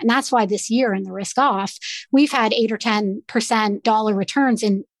EM. And that's why this year in the risk off, we've had 8 or 10% dollar returns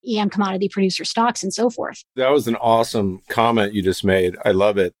in EM commodity producer stocks and so forth. That was an awesome comment you just made. I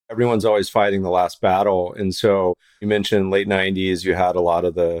love it. Everyone's always fighting the last battle. And so you mentioned late 90s, you had a lot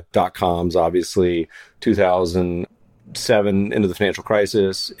of the dot-coms, obviously 2007 into the financial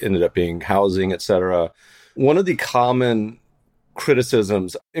crisis, ended up being housing, et cetera. One of the common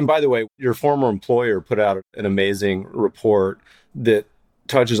criticisms, and by the way, your former employer put out an amazing report that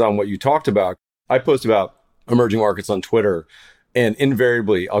touches on what you talked about. I post about emerging markets on Twitter, and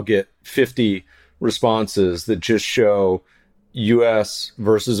invariably, I'll get 50 responses that just show US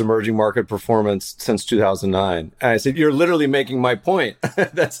versus emerging market performance since 2009. And I said, you're literally making my point.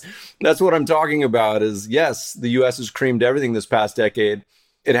 That's what I'm talking about is, yes, the US has creamed everything this past decade.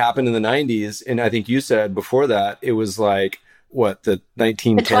 It happened in the 90s. And I think you said before that, it was like, what, the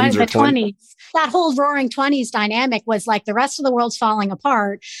 1910s or 20s? That whole roaring 20s dynamic was like the rest of the world's falling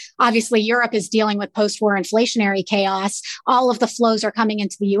apart. Obviously, Europe is dealing with post-war inflationary chaos. All of the flows are coming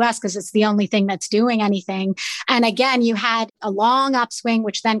into the US because it's the only thing that's doing anything. And again, you had a long upswing,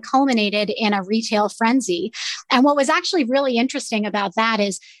 which then culminated in a retail frenzy. And what was actually really interesting about that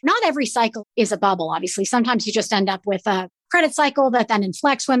is not every cycle is a bubble, obviously. Sometimes you just end up with a credit cycle that then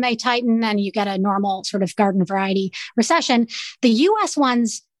inflects when they tighten and you get a normal sort of garden variety recession. The US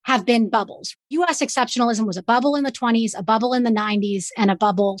ones have been bubbles. US exceptionalism was a bubble in the 20s, a bubble in the 90s, and a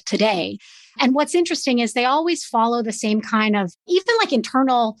bubble today. And what's interesting is they always follow the same kind of, even like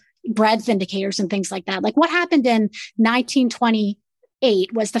internal breadth indicators and things like that. Like what happened in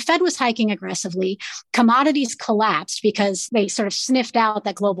 1928 was the Fed was hiking aggressively. Commodities collapsed because they sort of sniffed out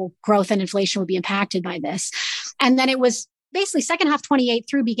that global growth and inflation would be impacted by this. And then it was basically second half 28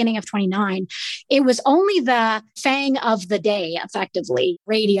 through beginning of 29, it was only the fang of the day, effectively,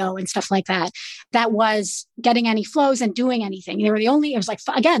 radio and stuff like that, that was getting any flows and doing anything. They were the only, it was like,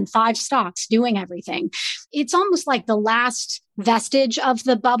 again, 5 stocks doing everything. It's almost like the last vestige of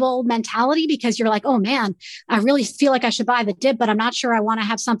the bubble mentality because you're like, oh man, I really feel like I should buy the dip, but I'm not sure I want to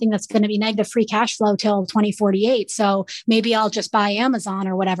have something that's going to be negative free cash flow till 2048. So maybe I'll just buy Amazon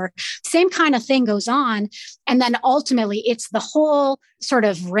or whatever. Same kind of thing goes on. And then ultimately it's the whole sort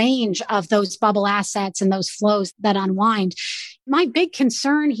of range of those bubble assets and those flows that unwind. My big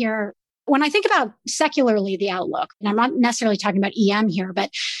concern here, when I think about secularly the outlook, and I'm not necessarily talking about EM here,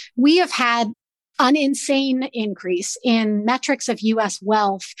 but we have had an insane increase in metrics of US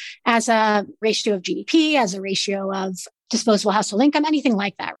wealth as a ratio of GDP, as a ratio of disposable household income, anything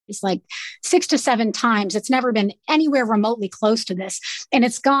like that. It's like 6 to 7 times. It's never been anywhere remotely close to this. And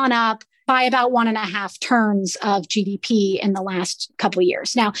it's gone up by about 1.5 turns of GDP in the last couple of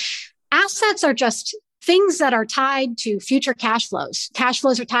years. Now, assets are just things that are tied to future cash flows. Cash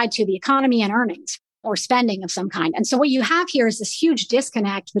flows are tied to the economy and earnings or spending of some kind. And so what you have here is this huge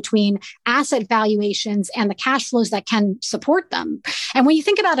disconnect between asset valuations and the cash flows that can support them. And when you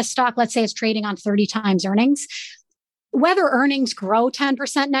think about a stock, let's say it's trading on 30 times earnings, whether earnings grow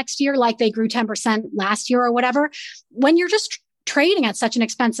 10% next year, like they grew 10% last year or whatever, when you're just trading at such an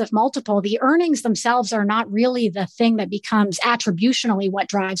expensive multiple, the earnings themselves are not really the thing that becomes attributionally what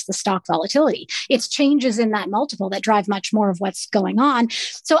drives the stock volatility. It's changes in that multiple that drive much more of what's going on.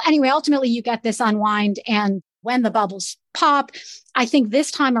 So anyway, ultimately you get this unwind. And when the bubbles pop, I think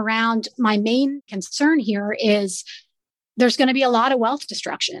this time around, my main concern here is there's going to be a lot of wealth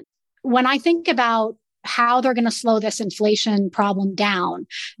destruction. When I think about how they're going to slow this inflation problem down.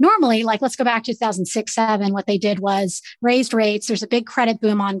 Normally, like let's go back to 2006, 2007, what they did was raised rates. There's a big credit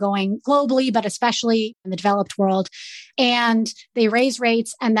boom ongoing globally, but especially in the developed world. And they raise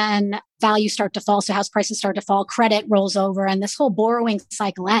rates and then values start to fall. So house prices start to fall, credit rolls over, and this whole borrowing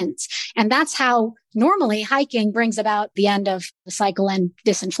cycle ends. And that's how normally hiking brings about the end of the cycle and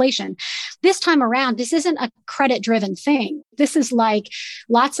disinflation. This time around, this isn't a credit-driven thing. This is like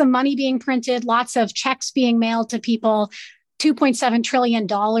lots of money being printed, lots of checks being mailed to people, $2.7 trillion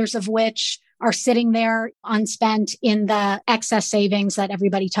of which are sitting there unspent in the excess savings that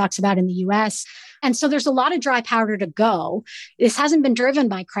everybody talks about in the US. And so there's a lot of dry powder to go. This hasn't been driven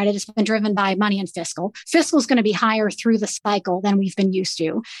by credit. It's been driven by money and fiscal. Fiscal is going to be higher through the cycle than we've been used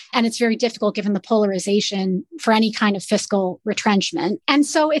to. And it's very difficult given the polarization for any kind of fiscal retrenchment. And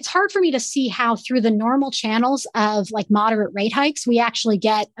so it's hard for me to see how through the normal channels of like moderate rate hikes, we actually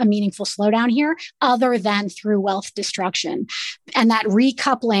get a meaningful slowdown here other than through wealth destruction. And that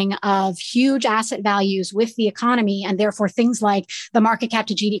recoupling of huge asset values with the economy and therefore things like the market cap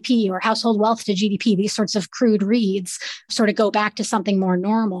to GDP or household wealth to GDP, these sorts of crude reads sort of go back to something more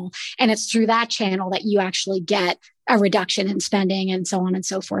normal. And it's through that channel that you actually get a reduction in spending and so on and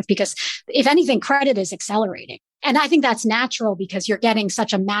so forth. Because if anything, credit is accelerating. And I think that's natural because you're getting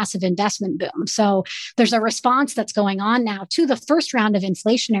such a massive investment boom. So there's a response that's going on now to the first round of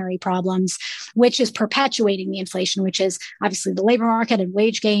inflationary problems, which is perpetuating the inflation, which is obviously the labor market and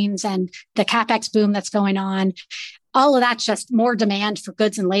wage gains and the CapEx boom that's going on. All of that's just more demand for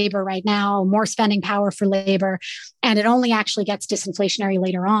goods and labor right now, more spending power for labor, and it only actually gets disinflationary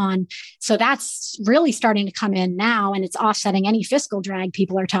later on. So that's really starting to come in now, and it's offsetting any fiscal drag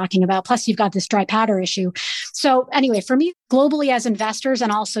people are talking about. Plus, you've got this dry powder issue. So anyway, for me, globally as investors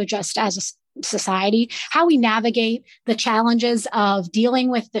and also just as society, how we navigate the challenges of dealing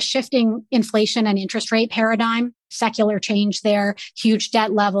with the shifting inflation and interest rate paradigm, secular change there, huge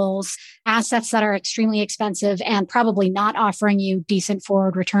debt levels, assets that are extremely expensive and probably not offering you decent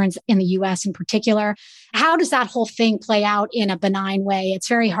forward returns in the US in particular. How does that whole thing play out in a benign way? It's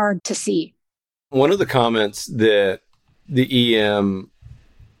very hard to see. One of the comments that the EM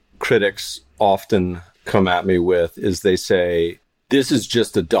critics often come at me with is they say, this is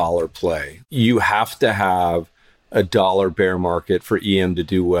just a dollar play. You have to have a dollar bear market for EM to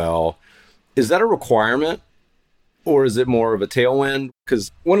do well. Is that a requirement or is it more of a tailwind?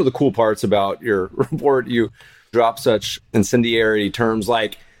 Because one of the cool parts about your report, you drop such incendiary terms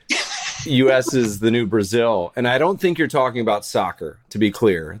like US is the new Brazil. And I don't think you're talking about soccer, to be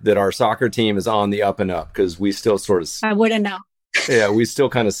clear, that our soccer team is on the up and up because we still sort of... I wouldn't know. Yeah, we still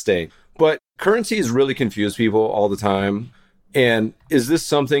kind of stink. But currencies really confuse people all the time. And is this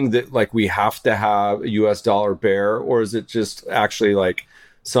something that like we have to have a US dollar bear, or is it just actually like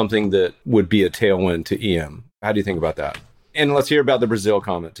something that would be a tailwind to EM? How do you think about that? And let's hear about the Brazil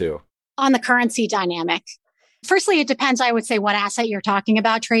comment too. On the currency dynamic. Firstly, it depends, I would say, what asset you're talking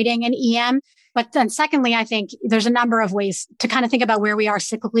about trading in EM. But then secondly, I think there's a number of ways to kind of think about where we are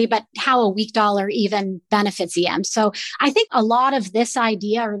cyclically, but how a weak dollar even benefits EM. So I think a lot of this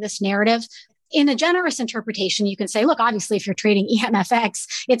idea or this narrative, in a generous interpretation, you can say, look, obviously, if you're trading EMFX,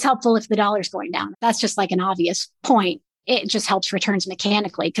 it's helpful if the dollar's going down. That's just like an obvious point. It just helps returns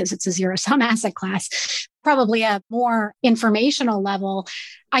mechanically because it's a zero-sum asset class. Probably a more informational level.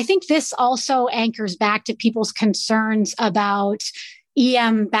 I think this also anchors back to people's concerns about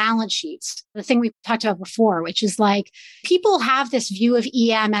EM balance sheets, the thing we talked about before, which is like people have this view of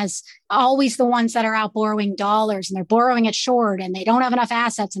EM as always the ones that are out borrowing dollars and they're borrowing it short and they don't have enough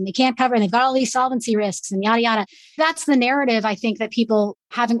assets and they can't cover and they've got all these solvency risks and yada, yada. That's the narrative. I think that people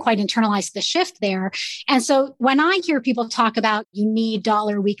haven't quite internalized the shift there. And so when I hear people talk about you need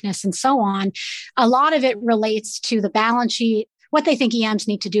dollar weakness and so on, a lot of it relates to the balance sheet, what they think EMs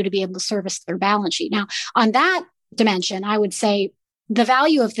need to do to be able to service their balance sheet. Now, on that dimension, I would say the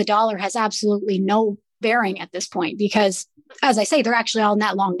value of the dollar has absolutely no bearing at this point because, as I say, they're actually all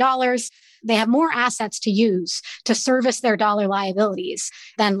net long dollars. They have more assets to use to service their dollar liabilities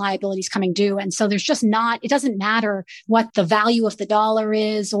than liabilities coming due. And so there's just not, it doesn't matter what the value of the dollar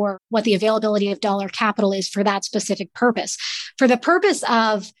is or what the availability of dollar capital is for that specific purpose. For the purpose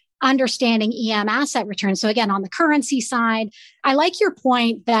of understanding EM asset returns. So again, on the currency side, I like your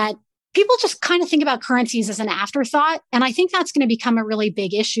point that people just kind of think about currencies as an afterthought. And I think that's going to become a really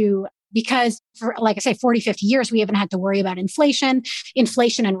big issue because for, like I say, 40, 50 years, we haven't had to worry about inflation.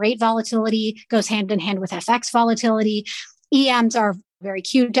 Inflation and rate volatility goes hand in hand with FX volatility. EMs are very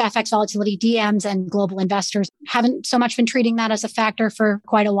cued to FX volatility. DMs and global investors haven't so much been treating that as a factor for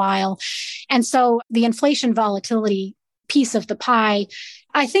quite a while. And so the inflation volatility piece of the pie,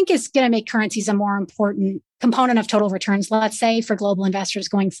 I think is going to make currencies a more important component of total returns, let's say, for global investors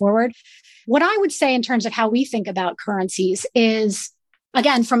going forward. What I would say in terms of how we think about currencies is,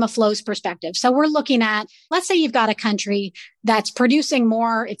 again, from a flows perspective. So we're looking at, let's say you've got a country that's producing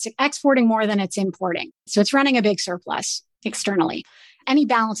more, it's exporting more than it's importing. So it's running a big surplus externally. Any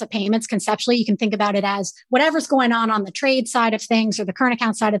balance of payments, conceptually, you can think about it as whatever's going on the trade side of things or the current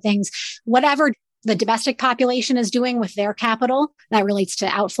account side of things, whatever the domestic population is doing with their capital, that relates to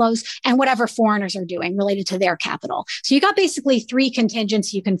outflows, and whatever foreigners are doing related to their capital. So you got basically three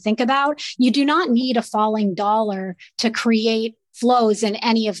contingents you can think about. You do not need a falling dollar to create flows in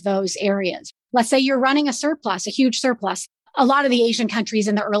any of those areas. Let's say you're running a surplus, a huge surplus. A lot of the Asian countries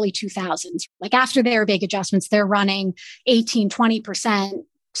in the early 2000s, like after their big adjustments, they're running 18, 20%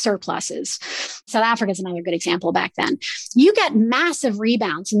 surpluses. South Africa is another good example back then. You get massive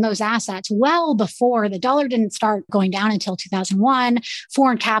rebounds in those assets well before the dollar didn't start going down until 2001.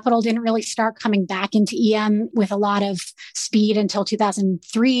 Foreign capital didn't really start coming back into EM with a lot of speed until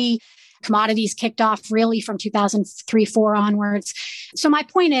 2003. Commodities kicked off really from 2003-4 onwards. So my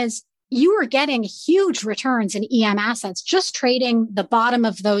point is, you are getting huge returns in EM assets, just trading the bottom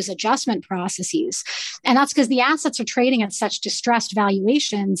of those adjustment processes. And that's because the assets are trading at such distressed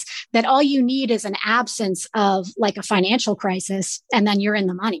valuations that all you need is an absence of like a financial crisis, and then you're in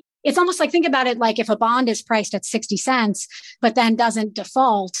the money. It's almost like, think about it like if a bond is priced at 60 cents, but then doesn't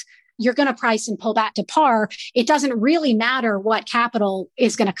default, you're going to price and pull back to par. It doesn't really matter what capital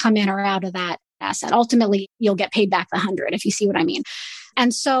is going to come in or out of that asset. Ultimately, you'll get paid back the 100, if you see what I mean.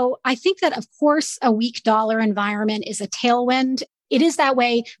 And so I think that, of course, a weak dollar environment is a tailwind. It is that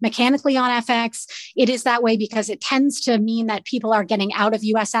way mechanically on FX. It is that way because it tends to mean that people are getting out of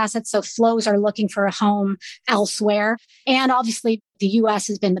US assets. So flows are looking for a home elsewhere. And obviously, the US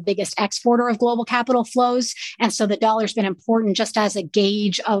has been the biggest exporter of global capital flows. And so the dollar's been important just as a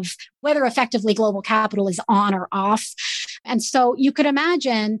gauge of whether effectively global capital is on or off. And so you could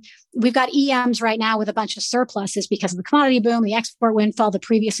imagine we've got EMs right now with a bunch of surpluses because of the commodity boom, the export windfall, the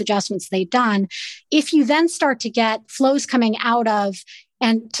previous adjustments they've done. If you then start to get flows coming out of,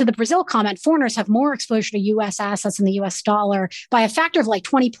 and to the Brazil comment, foreigners have more exposure to US assets in the US dollar by a factor of like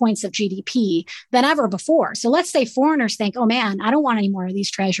 20 points of GDP than ever before. So let's say foreigners think, oh man, I don't want any more of these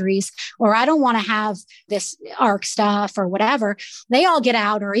treasuries, or I don't want to have this ARC stuff or whatever. They all get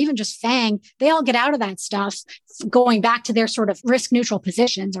out, or even just FANG, they all get out of that stuff, going back to their sort of risk neutral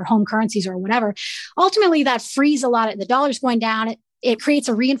positions or home currencies or whatever. Ultimately, that frees a lot of the dollar's going down. It creates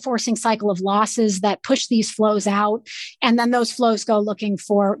a reinforcing cycle of losses that push these flows out. And then those flows go looking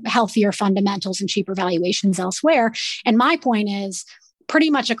for healthier fundamentals and cheaper valuations elsewhere. And my point is, pretty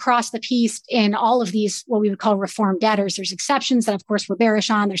much across the piece in all of these, what we would call reform debtors, there's exceptions that, of course, we're bearish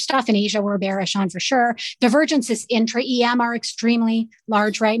on. There's stuff in Asia we're bearish on for sure. Divergences intra-EM are extremely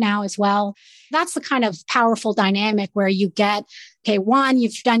large right now as well. That's the kind of powerful dynamic where you get, okay, one,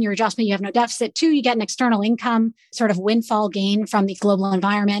 you've done your adjustment, you have no deficit. Two, you get an external income sort of windfall gain from the global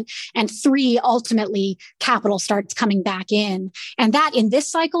environment. And three, ultimately, capital starts coming back in. And that in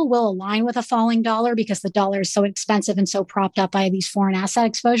this cycle will align with a falling dollar because the dollar is so expensive and so propped up by these foreign asset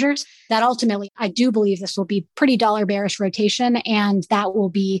exposures that ultimately, I do believe this will be pretty dollar bearish rotation. And that will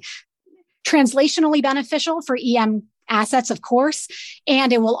be translationally beneficial for EM assets, of course.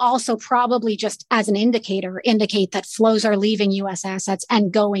 And it will also probably just as an indicator indicate that flows are leaving US assets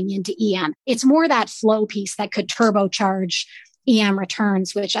and going into EM. It's more that flow piece that could turbocharge EM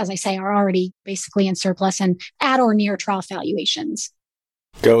returns, which, as I say, are already basically in surplus and at or near trough valuations.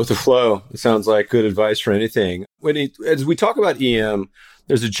 Go with the flow. It sounds like good advice for anything. Whitney, as we talk about EM,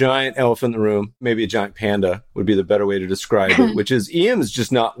 there's a giant elephant in the room, maybe a giant panda would be the better way to describe it, which is EM is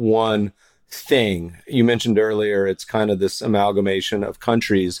just not one thing. You mentioned earlier, it's kind of this amalgamation of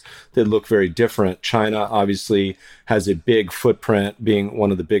countries that look very different. China obviously has a big footprint, being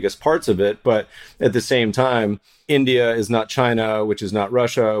one of the biggest parts of it. But at the same time, India is not China, which is not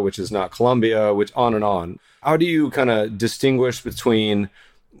Russia, which is not Colombia, which on and on. How do you kind of distinguish between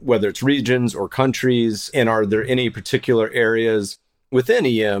whether it's regions or countries? And are there any particular areas within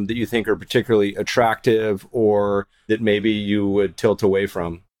EM that you think are particularly attractive or that maybe you would tilt away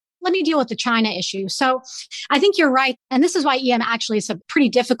from? Let me deal with the China issue. So I think you're right. And this is why EM actually is a pretty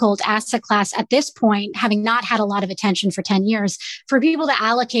difficult asset class at this point, having not had a lot of attention for 10 years, for people to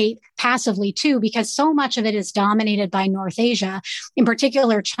allocate passively to, because so much of it is dominated by North Asia. In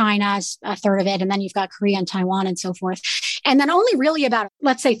particular, China's a third of it. And then you've got Korea and Taiwan and so forth. And then only really about,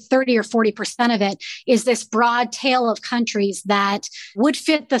 let's say 30 or 40% of it is this broad tail of countries that would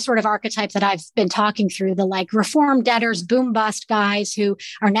fit the sort of archetype that I've been talking through, the like reform debtors, boom bust guys who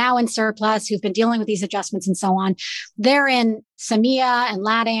are now in surplus, who've been dealing with these adjustments and so on. They're in SAMEA and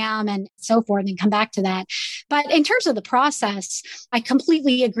LATAM and so forth, and come back to that. But in terms of the process, I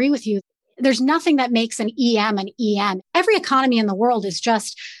completely agree with you. There's nothing that makes an EM an EM. Every economy in the world is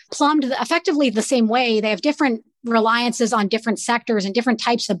just plumbed effectively the same way. They have different reliances on different sectors and different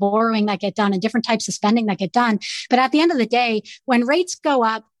types of borrowing that get done and different types of spending that get done. But at the end of the day, when rates go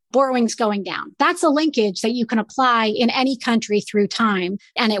up, borrowing's going down. That's a linkage that you can apply in any country through time,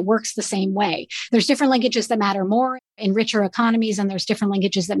 and it works the same way. There's different linkages that matter more in richer economies, and there's different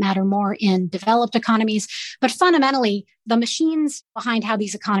linkages that matter more in developed economies. But fundamentally, the machines behind how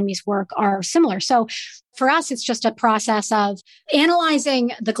these economies work are similar. So for us, it's just a process of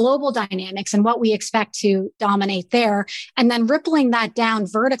analyzing the global dynamics and what we expect to dominate there, and then rippling that down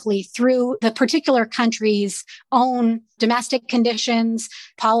vertically through the particular country's own domestic conditions,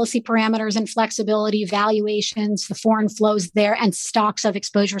 policy parameters and flexibility, valuations, the foreign flows there, and stocks of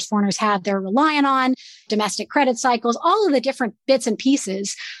exposures foreigners have they're reliant on, domestic credit cycles, all of the different bits and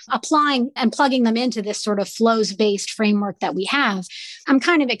pieces, applying and plugging them into this sort of flows-based framework that we have. I'm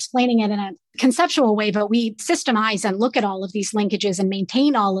kind of explaining it in a conceptual way, but we systemize and look at all of these linkages and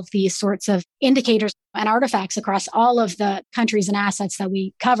maintain all of these sorts of indicators and artifacts across all of the countries and assets that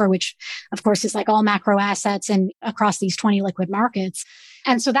we cover, which of course is like all macro assets and across these 20 liquid markets.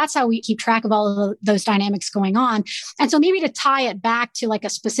 And so that's how we keep track of all of those dynamics going on. And so maybe to tie it back to like a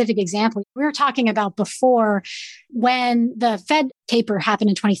specific example, we were talking about before when the Fed taper happened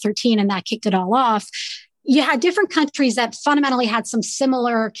in 2013 and that kicked it all off. you had different countries that fundamentally had some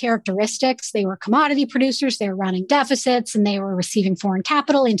similar characteristics. They were commodity producers, they were running deficits, and they were receiving foreign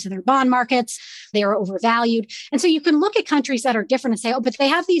capital into their bond markets. They were overvalued. And so you can look at countries that are different and say, oh, but they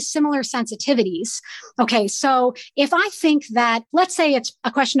have these similar sensitivities. Okay, so if I think that, let's say it's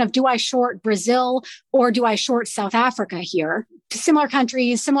a question of, do I short Brazil or do I short South Africa here? Similar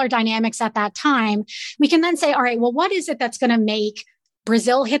countries, similar dynamics at that time. We can then say, all right, well, what is it that's going to make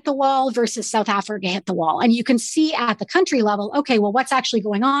Brazil hit the wall versus South Africa hit the wall? And you can see at the country level, okay, well, what's actually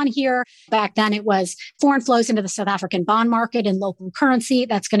going on here? Back then, it was foreign flows into the South African bond market in local currency.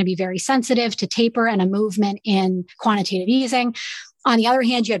 That's going to be very sensitive to taper and a movement in quantitative easing. On the other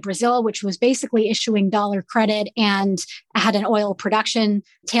hand, you had Brazil, which was basically issuing dollar credit and had an oil production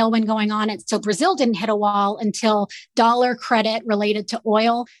tailwind going on. And so Brazil didn't hit a wall until dollar credit related to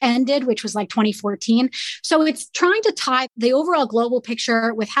oil ended, which was like 2014. So it's trying to tie the overall global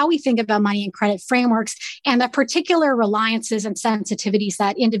picture with how we think about money and credit frameworks and the particular reliances and sensitivities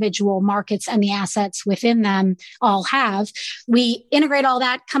that individual markets and the assets within them all have. We integrate all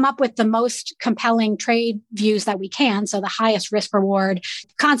that, come up with the most compelling trade views that we can. So the highest risk reward,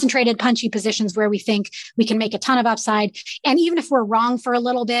 concentrated punchy positions where we think we can make a ton of upside. And even if we're wrong for a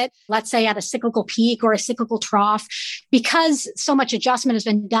little bit, let's say at a cyclical peak or a cyclical trough, because so much adjustment has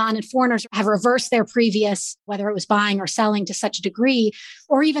been done and foreigners have reversed their previous, whether it was buying or selling to such a degree,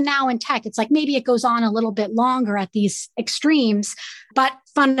 or even now in tech, it's like maybe it goes on a little bit longer at these extremes, but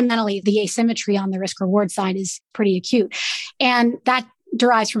fundamentally the asymmetry on the risk reward side is pretty acute. And that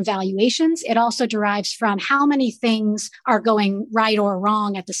derives from valuations. It also derives from how many things are going right or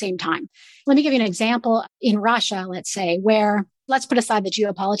wrong at the same time. Let me give you an example in Russia, let's say, where let's put aside the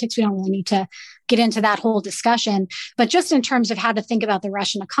geopolitics. We don't really need to get into that whole discussion, but just in terms of how to think about the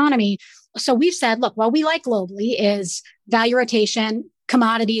Russian economy. So we've said, look, what we like globally is value rotation,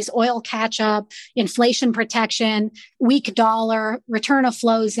 commodities, oil catch up, inflation protection, weak dollar, return of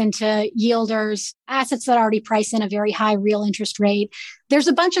flows into yielders, assets that already price in a very high real interest rate. There's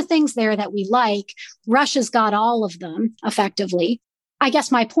a bunch of things there that we like. Russia's got all of them effectively. I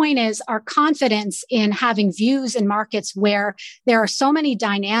guess my point is our confidence in having views in markets where there are so many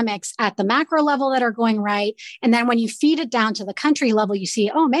dynamics at the macro level that are going right. And then when you feed it down to the country level, you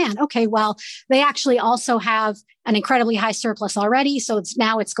see, oh man, okay, well, they actually also have an incredibly high surplus already. So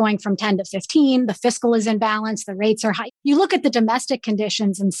it's going from 10 to 15. The fiscal is in balance. The rates are high. You look at the domestic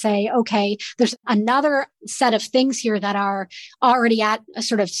conditions and say, okay, there's another set of things here that are already at a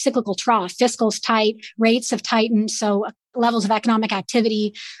sort of cyclical trough. Fiscal's tight, rates have tightened. So levels of economic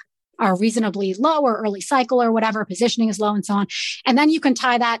activity are reasonably low or early cycle or whatever, positioning is low and so on. And then you can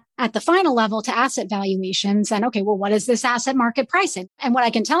tie that at the final level to asset valuations and, okay, well, what is this asset market pricing? And what I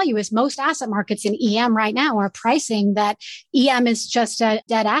can tell you is most asset markets in EM right now are pricing that EM is just a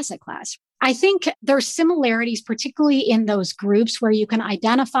dead asset class. I think there's similarities, particularly in those groups where you can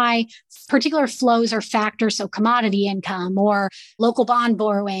identify particular flows or factors. So commodity income or local bond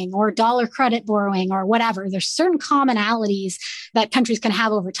borrowing or dollar credit borrowing or whatever. There's certain commonalities that countries can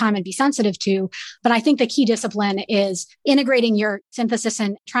have over time and be sensitive to. But I think the key discipline is integrating your synthesis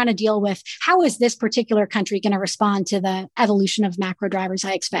and trying to deal with how is this particular country going to respond to the evolution of macro drivers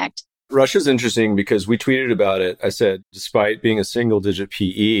I expect. Russia's interesting because we tweeted about it. I said, despite being a single digit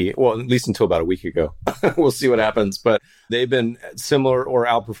PE, well, at least until about a week ago, we'll see what happens. But they've been similar or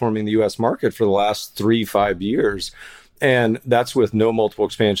outperforming the US market for the last 3-5 years. And that's with no multiple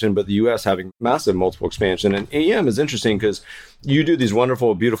expansion, but the US having massive multiple expansion. And EM is interesting because you do these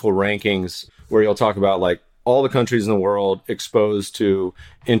wonderful, beautiful rankings where you'll talk about like all the countries in the world exposed to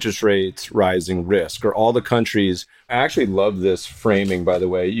interest rates rising risk, or all the countries. I actually love this framing, by the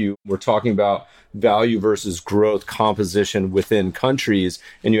way. You were talking about value versus growth composition within countries,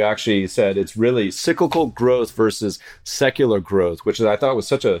 and you actually said it's really cyclical growth versus secular growth, which I thought was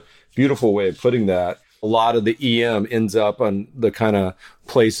such a beautiful way of putting that. A lot of the EM ends up on the kind of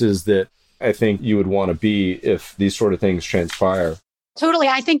places that I think you would want to be if these sort of things transpire. Totally.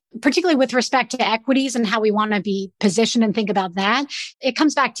 I think particularly with respect to equities and how we want to be positioned and think about that, it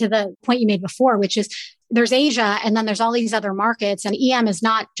comes back to the point you made before, which is there's Asia and then there's all these other markets, and EM is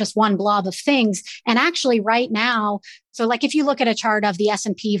not just one blob of things. And actually right now, so like if you look at a chart of the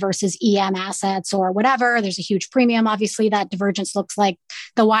S&P versus EM assets or whatever, there's a huge premium. Obviously that divergence looks like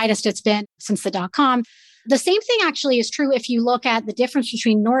the widest it's been since the .com. The same thing actually is true if you look at the difference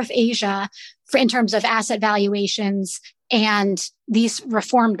between North Asia in terms of asset valuations and these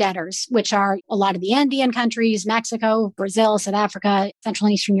reform debtors, which are a lot of the Andean countries, Mexico, Brazil, South Africa, Central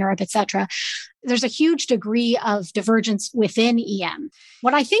and Eastern Europe, et cetera. There's a huge degree of divergence within EM.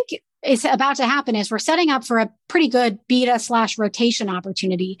 What I think is about to happen is we're setting up for a pretty good beta/rotation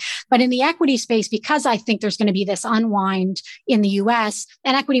opportunity. But in the equity space, because I think there's going to be this unwind in the US,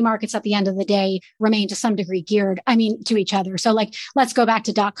 and equity markets at the end of the day remain to some degree geared, to each other. So let's go back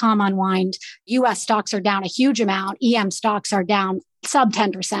to .com unwind. US stocks are down a huge amount. EM stocks are down sub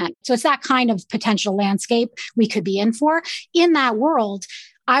 10%. So it's that kind of potential landscape we could be in for. In that world,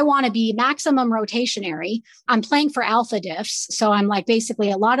 I want to be maximum rotationary. I'm playing for alpha diffs. So I'm basically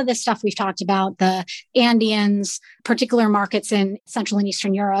a lot of this stuff we've talked about, the Andeans, particular markets in Central and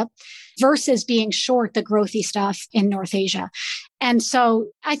Eastern Europe, versus being short the growthy stuff in North Asia. And so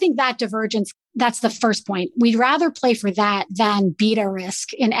I think that divergence, that's the first point. We'd rather play for that than beta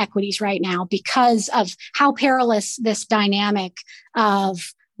risk in equities right now because of how perilous this dynamic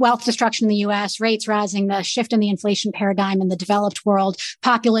of wealth destruction in the US, rates rising, the shift in the inflation paradigm in the developed world,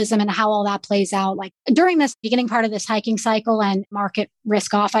 populism, and how all that plays out. During this beginning part of this hiking cycle and market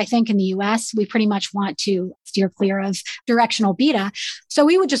risk off, I think in the US, we pretty much want to steer clear of directional beta. So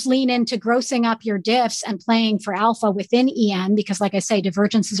we would just lean into grossing up your diffs and playing for alpha within EM because, like I say,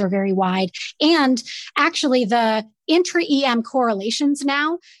 divergences are very wide. And actually the intra-EM correlations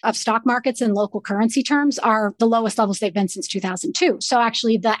now of stock markets in local currency terms are the lowest levels they've been since 2002. So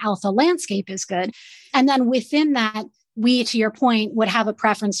actually the alpha landscape is good. And then within that, we, to your point, would have a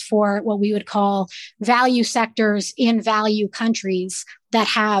preference for what we would call value sectors in value countries that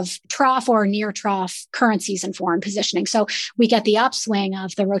have trough or near trough currencies and foreign positioning. So we get the upswing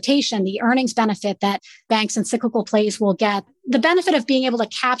of the rotation, the earnings benefit that banks and cyclical plays will get, the benefit of being able to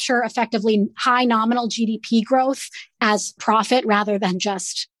capture effectively high nominal GDP growth as profit rather than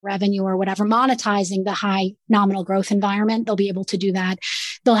just revenue or whatever, monetizing the high nominal growth environment. They'll be able to do that.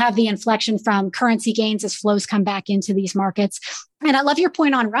 They'll have the inflection from currency gains as flows come back into these markets. And I love your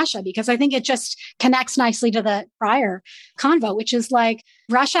point on Russia because I think it just connects nicely to the prior convo, which is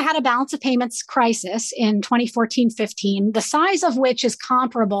Russia had a balance of payments crisis in 2014-15, the size of which is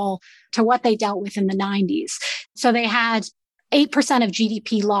comparable to what they dealt with in the 90s. So they had 8% of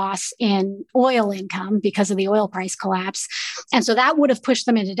GDP loss in oil income because of the oil price collapse. And so that would have pushed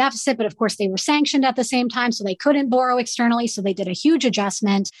them into deficit. But of course, they were sanctioned at the same time, so they couldn't borrow externally. So they did a huge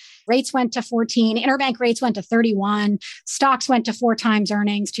adjustment. Rates went to 14, interbank rates went to 31, stocks went to 4 times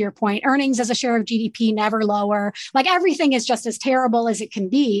earnings, to your point. Earnings as a share of GDP never lower. Everything is just as terrible as it can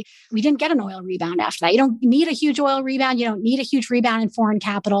be. We didn't get an oil rebound after that. You don't need a huge oil rebound. You don't need a huge rebound in foreign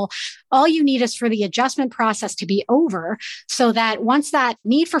capital. All you need is for the adjustment process to be over so that once that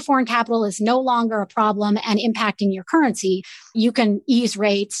need for foreign capital is no longer a problem and impacting your currency, you can ease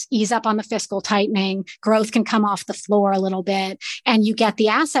rates, ease up on the fiscal tightening, growth can come off the floor a little bit, and you get the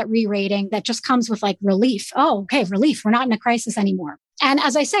asset re-rating that just comes with relief. Oh, okay, relief. We're not in a crisis anymore. And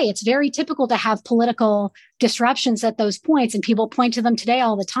as I say, it's very typical to have political disruptions at those points, and people point to them today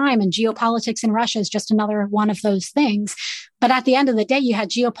all the time. And geopolitics in Russia is just another one of those things. But at the end of the day, you had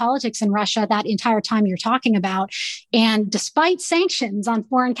geopolitics in Russia that entire time you're talking about. And despite sanctions on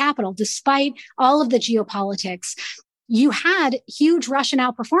foreign capital, despite all of the geopolitics, you had huge Russian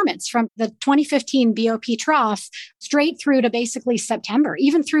outperformance from the 2015 BOP trough straight through to basically September.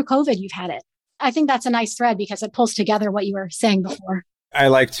 Even through COVID, you've had it. I think that's a nice thread because it pulls together what you were saying before. I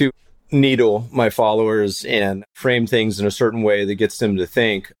like to needle my followers and frame things in a certain way that gets them to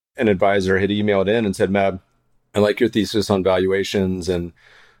think. An advisor had emailed in and said, Mab, I like your thesis on valuations and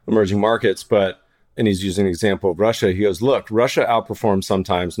emerging markets, and he's using an example of Russia. He goes, look, Russia outperforms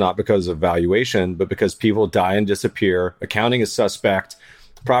sometimes not because of valuation, but because people die and disappear. Accounting is suspect.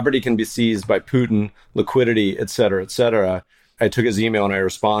 Property can be seized by Putin, liquidity, et cetera, et cetera. I took his email and I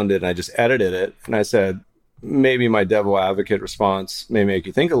responded and I just edited it. And I said, maybe my devil advocate response may make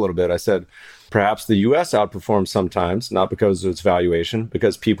you think a little bit. I said, perhaps the US outperforms sometimes, not because of its valuation,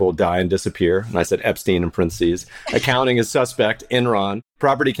 because people die and disappear. And I said Epstein in parentheses. Accounting is suspect, Enron.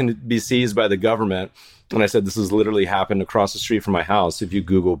 Property can be seized by the government. And I said, this has literally happened across the street from my house. If you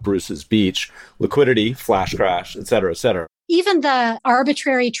Google Bruce's Beach, liquidity, flash crash, et cetera, et cetera. Even the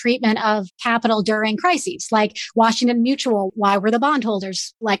arbitrary treatment of capital during crises, like Washington Mutual, why were the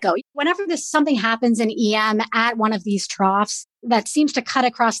bondholders let go? Whenever something happens in EM at one of these troughs, that seems to cut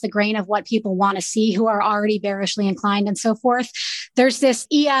across the grain of what people want to see who are already bearishly inclined and so forth. There's this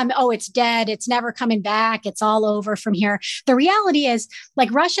EM, oh, it's dead. It's never coming back. It's all over from here. The reality is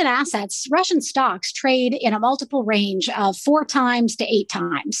Russian assets, Russian stocks trade in a multiple range of 4 times to 8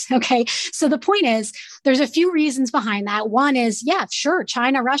 times. Okay. So the point is there's a few reasons behind that. One is, yeah, sure.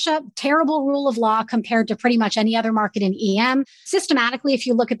 China, Russia, terrible rule of law compared to pretty much any other market in EM. Systematically, if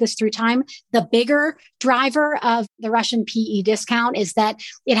you look at this through time, the bigger driver of the Russian PE discount is that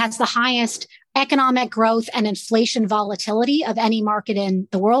it has the highest economic growth and inflation volatility of any market in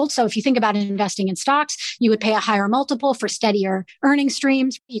the world. So if you think about investing in stocks, you would pay a higher multiple for steadier earning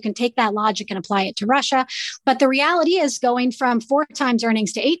streams. You can take that logic and apply it to Russia. But the reality is going from 4 times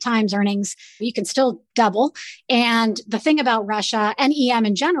earnings to 8 times earnings, you can still double. And the thing about Russia and EM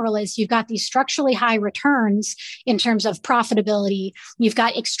in general is you've got these structurally high returns in terms of profitability. You've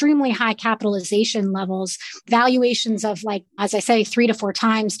got extremely high capitalization levels, valuations of like, as I say, 3 to 4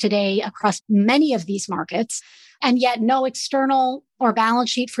 times today across many of these markets, and yet no external or balance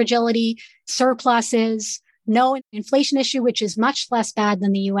sheet fragility, surpluses, no inflation issue, which is much less bad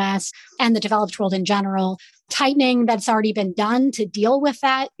than the US and the developed world in general, tightening that's already been done to deal with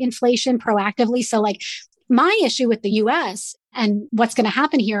that inflation proactively. So like my issue with the US and what's going to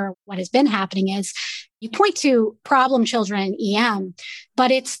happen here, what has been happening is you point to problem children in EM, but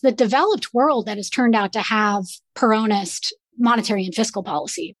it's the developed world that has turned out to have Peronist monetary and fiscal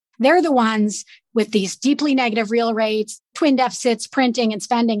policy. They're the ones with these deeply negative real rates, twin deficits, printing and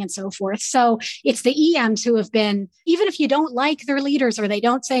spending and so forth. So it's the EMs who have been, even if you don't like their leaders or they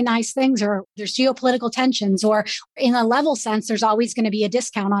don't say nice things or there's geopolitical tensions or in a level sense, there's always going to be a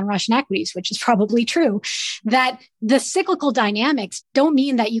discount on Russian equities, which is probably true, that the cyclical dynamics don't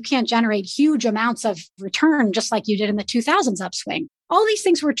mean that you can't generate huge amounts of return just like you did in the 2000s upswing. All these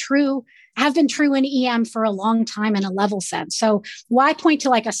things were true, have been true in EM for a long time in a level sense. So why point to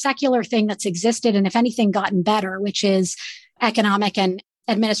like a secular thing that's existed and if anything gotten better, which is economic and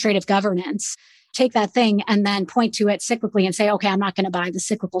administrative governance? Take that thing and then point to it cyclically and say, okay, I'm not going to buy the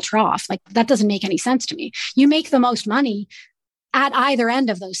cyclical trough. Like that doesn't make any sense to me. You make the most money at either end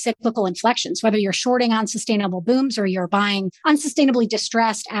of those cyclical inflections, whether you're shorting unsustainable booms or you're buying unsustainably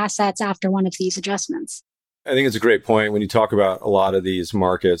distressed assets after one of these adjustments. I think it's a great point when you talk about a lot of these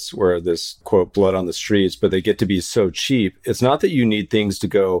markets where this quote blood on the streets, but they get to be so cheap. It's not that you need things to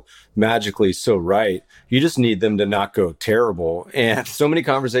go magically so right. You just need them to not go terrible. And so many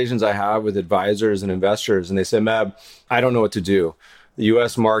conversations I have with advisors and investors, and they say, Meb, I don't know what to do. The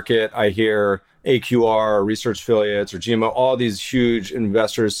US market, I hear AQR, research affiliates, or GMO, all these huge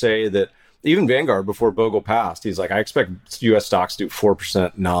investors say that even Vanguard, before Bogle passed, he's like, I expect U.S. stocks to do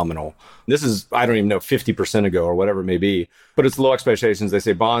 4% nominal. This is, I don't even know, 50% ago or whatever it may be. But it's low expectations. They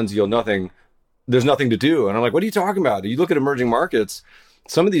say bonds yield nothing. There's nothing to do. And I'm like, what are you talking about? You look at emerging markets,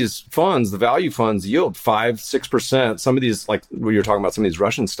 some of these funds, the value funds yield 5-6%. Some of these, like what you're talking about, some of these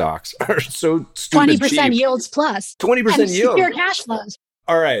Russian stocks are so stupid 20% cheap. Yields plus. 20% and yield. Secure cash flows.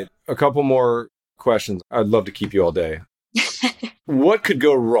 All right. A couple more questions. I'd love to keep you all day. What could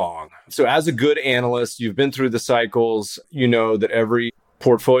go wrong? So as a good analyst, you've been through the cycles. You know that every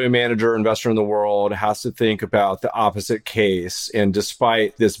portfolio manager, investor in the world has to think about the opposite case. And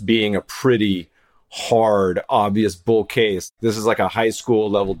despite this being a pretty hard, obvious bull case, this is like a high school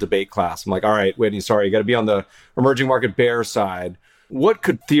level debate class. I'm like, all right, Whitney, sorry, you got to be on the emerging market bear side. What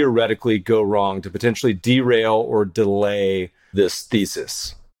could theoretically go wrong to potentially derail or delay this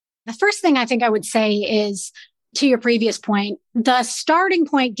thesis? The first thing I think I would say is, to your previous point, the starting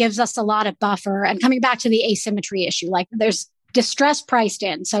point gives us a lot of buffer. And coming back to the asymmetry issue, like there's distress priced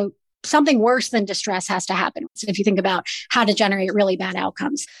in. So something worse than distress has to happen. So if you think about how to generate really bad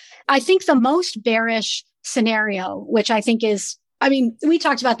outcomes, I think the most bearish scenario, which I think is, I mean, we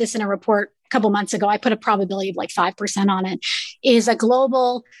talked about this in a report a couple months ago. I put a probability of like 5% on it, is a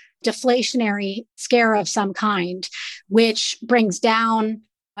global deflationary scare of some kind, which brings down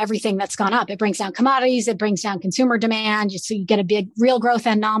everything that's gone up. It brings down commodities, it brings down consumer demand. So you get a big real growth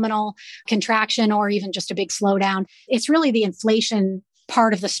and nominal contraction, or even just a big slowdown. It's really the inflation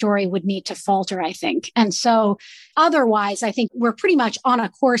part of the story would need to falter, I think. And so otherwise, I think we're pretty much on a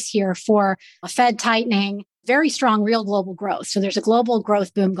course here for a Fed tightening, very strong real global growth. So there's a global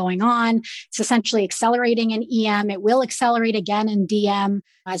growth boom going on. It's essentially accelerating in EM. It will accelerate again in DM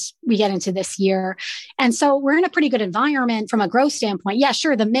as we get into this year. And so we're in a pretty good environment from a growth standpoint. Yeah,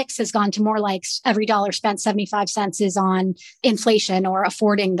 sure, the mix has gone to more like every dollar spent 75 cents is on inflation or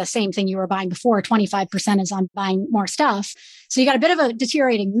affording the same thing you were buying before. 25% is on buying more stuff. So you got a bit of a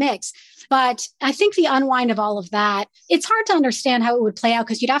deteriorating mix. But I think the unwind of all of that, it's hard to understand how it would play out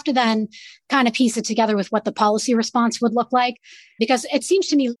because you'd have to then kind of piece it together with what the policy response would look like. Because it seems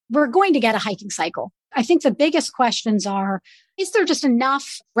to me we're going to get a hiking cycle. I think the biggest questions are, Is there just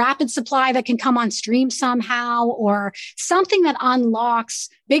enough rapid supply that can come on stream somehow, or something that unlocks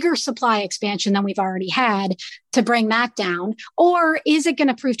bigger supply expansion than we've already had to bring that down? Or is it going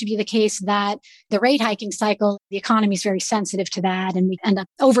to prove to be the case that the rate hiking cycle, the economy is very sensitive to that and we end up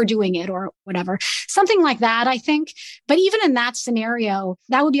overdoing it or whatever? Something like that, I think. But even in that scenario,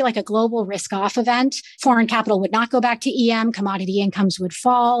 that would be like a global risk off event. Foreign capital would not go back to EM. Commodity incomes would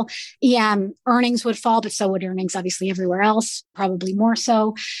fall. EM earnings would fall, but so would earnings obviously everywhere else, probably more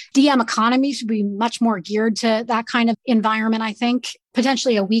so. DM economies would be much more geared to that kind of environment, I think.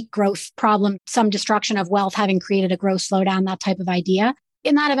 Potentially a weak growth problem, some destruction of wealth having created a growth slowdown, that type of idea.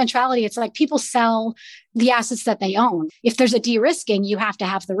 In that eventuality, it's like people sell the assets that they own. If there's a de-risking, you have to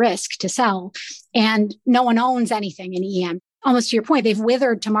have the risk to sell. And no one owns anything in EM. Almost to your point, they've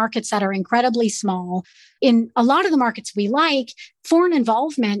withered to markets that are incredibly small. In a lot of the markets we like, foreign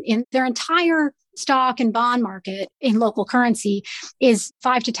involvement in their entire stock and bond market in local currency is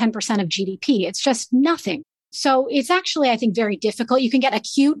 5 to 10% of GDP. It's just nothing. So it's actually, I think, very difficult. You can get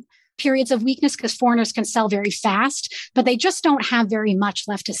acute periods of weakness because foreigners can sell very fast, but they just don't have very much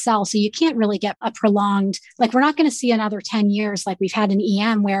left to sell. So you can't really get a prolonged, like we're not going to see another 10 years like we've had in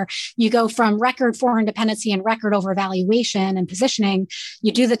EM where you go from record foreign dependency and record overvaluation and positioning.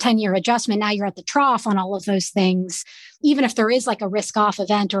 You do the 10-year adjustment. Now you're at the trough on all of those things. Even if there is like a risk off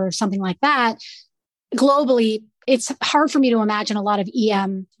event or something like that, globally, it's hard for me to imagine a lot of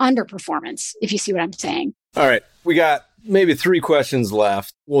EM underperformance, if you see what I'm saying. All right. We got maybe 3 questions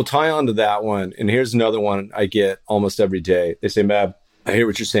left. We'll tie on to that one. And here's another one I get almost every day. They say, Meb, I hear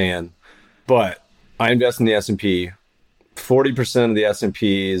what you're saying, but I invest in the S&P. 40% of the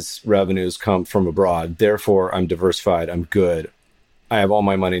S&P's revenues come from abroad. Therefore, I'm diversified. I'm good. I have all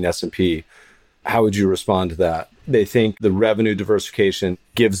my money in S&P. How would you respond to that? They think the revenue diversification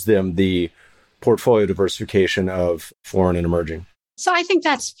gives them the portfolio diversification of foreign and emerging. So I think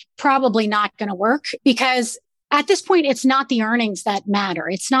that's probably not going to work because at this point, it's not the earnings that matter.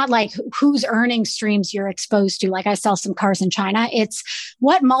 It's not like whose earnings streams you're exposed to. Like I sell some cars in China. It's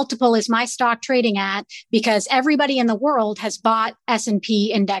what multiple is my stock trading at because everybody in the world has bought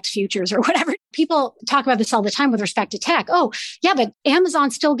S&P index futures or whatever. People talk about this all the time with respect to tech. Oh, yeah, but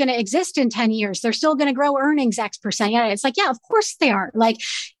Amazon's still going to exist in 10 years. They're still going to grow earnings X%. Yeah, it's like, yeah, of course they are. Like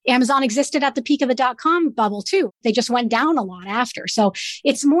Amazon existed at the peak of the dot-com bubble too. They just went down a lot after. So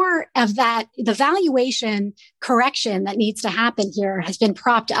it's more of that, the valuation correction that needs to happen here has been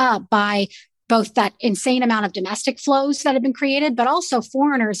propped up by both that insane amount of domestic flows that have been created, but also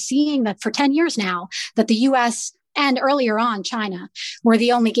foreigners seeing that for 10 years now, that the US and earlier on China were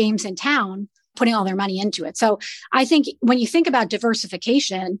the only games in town, putting all their money into it. So I think when you think about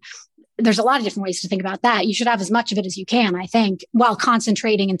diversification, there's a lot of different ways to think about that. You should have as much of it as you can, I think, while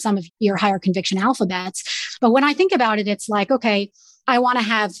concentrating in some of your higher conviction alphabets. But when I think about it, it's like, okay, I want to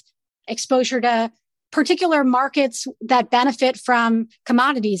have exposure to particular markets that benefit from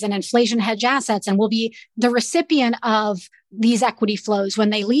commodities and inflation hedge assets and will be the recipient of these equity flows when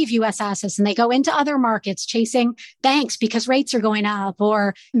they leave US assets and they go into other markets chasing banks because rates are going up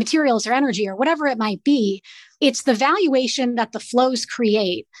or materials or energy or whatever it might be. It's the valuation that the flows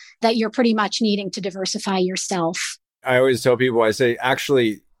create that you're pretty much needing to diversify yourself. I always tell people, I say,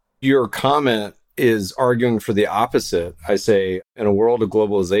 actually, your comment is arguing for the opposite. I say, in a world of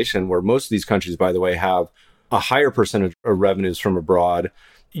globalization where most of these countries, by the way, have a higher percentage of revenues from abroad,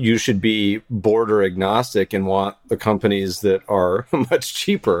 you should be border agnostic and want the companies that are much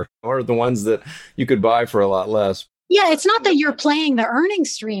cheaper or the ones that you could buy for a lot less. Yeah, it's not that you're playing the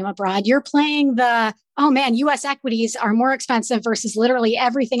earnings stream abroad. You're playing the, oh man, US equities are more expensive versus literally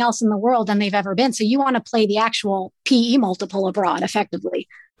everything else in the world than they've ever been. So you want to play the actual PE multiple abroad effectively.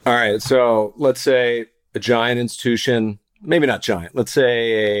 All right. So let's say a giant institution, maybe not giant, let's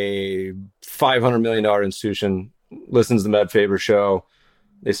say a $500 million institution listens to the Med Faber show.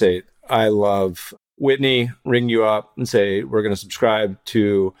 They say, I love Whitney, ring you up and say, we're going to subscribe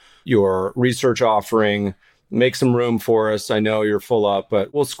to your research offering. Make some room for us. I know you're full up,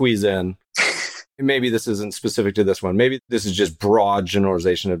 but we'll squeeze in. Maybe this isn't specific to this one. Maybe this is just broad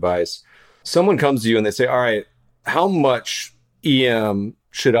generalization advice. Someone comes to you and they say, all right, how much EM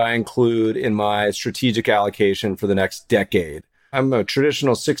should I include in my strategic allocation for the next decade? I'm a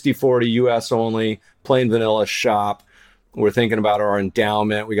traditional 60-40 US only, plain vanilla shop. We're thinking about our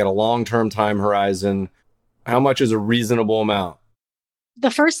endowment. We got a long-term time horizon. How much is a reasonable amount?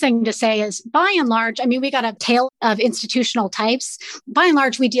 The first thing to say is, by and large, I mean, we got a tail of institutional types. By and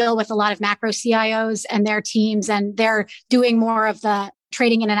large, we deal with a lot of macro CIOs and their teams, and they're doing more of the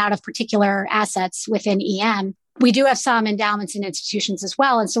trading in and out of particular assets within EM. We do have some endowments and institutions as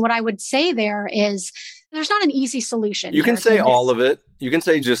well. And so what I would say there is There's not an easy solution. You can say all of it. You can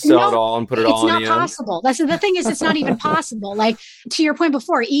say just sell it all and put it all in the end. It's not possible. That's the thing is, it's not even possible. Like to your point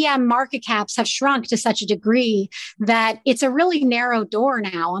before, EM market caps have shrunk to such a degree that it's a really narrow door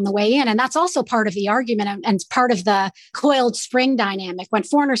now on the way in. And that's also part of the argument and part of the coiled spring dynamic. When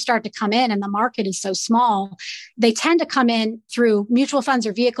foreigners start to come in and the market is so small, they tend to come in through mutual funds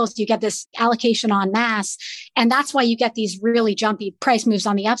or vehicles. You get this allocation en masse. And that's why you get these really jumpy price moves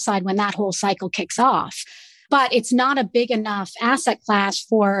on the upside when that whole cycle kicks off. But it's not a big enough asset class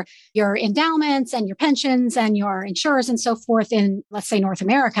for your endowments and your pensions and your insurers and so forth in, let's say, North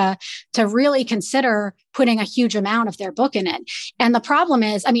America to really consider putting a huge amount of their book in it. And the problem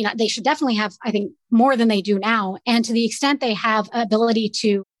is, I mean, they should definitely have, I think, more than they do now. And to the extent they have ability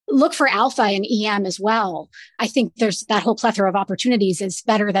to look for alpha in EM as well. I think there's that whole plethora of opportunities is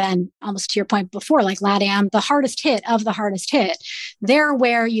better than, almost to your point before, like LATAM, the hardest hit of the hardest hit. They're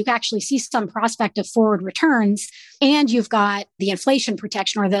where you actually see some prospect of forward returns, and you've got the inflation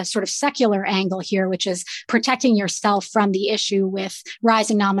protection or the sort of secular angle here, which is protecting yourself from the issue with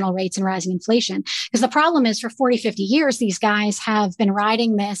rising nominal rates and rising inflation. Because the problem is for 40, 50 years, these guys have been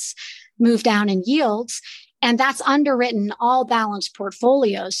riding this move down in yields. And that's underwritten all balanced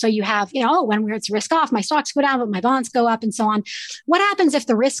portfolios. So you have, when it's risk off, my stocks go down, but my bonds go up and so on. What happens if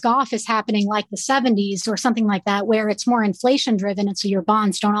the risk off is happening like the 70s or something like that, where it's more inflation driven? And so your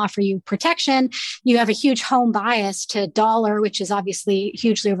bonds don't offer you protection. You have a huge home bias to dollar, which is obviously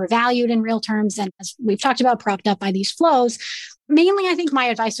hugely overvalued in real terms. And as we've talked about, propped up by these flows. Mainly, I think my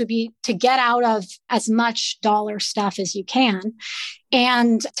advice would be to get out of as much dollar stuff as you can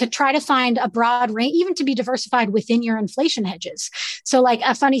and to try to find a broad range, even to be diversified within your inflation hedges. So like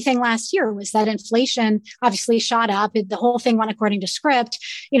a funny thing last year was that inflation obviously shot up. The whole thing went according to script.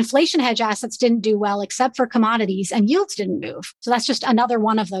 Inflation hedge assets didn't do well except for commodities, and yields didn't move. So that's just another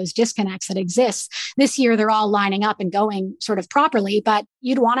one of those disconnects that exists. This year, they're all lining up and going sort of properly, but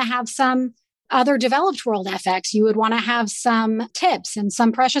you'd want to have some other developed world FX. You would want to have some tips and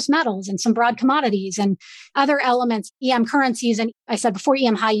some precious metals and some broad commodities and other elements, EM currencies. And I said before,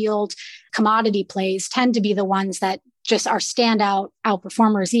 EM high yield commodity plays tend to be the ones that just are standout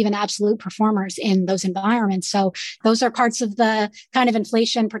outperformers, even absolute performers in those environments. So those are parts of the kind of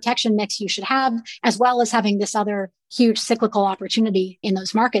inflation protection mix you should have, as well as having this other huge cyclical opportunity in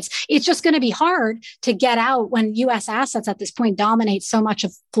those markets. It's just going to be hard to get out when US assets at this point dominate so much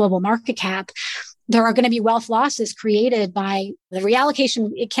of global market cap. There are going to be wealth losses created by the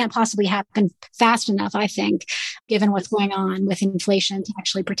reallocation. It can't possibly happen fast enough, I think, given what's going on with inflation to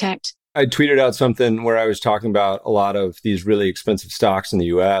actually protect. I tweeted out something where I was talking about a lot of these really expensive stocks in the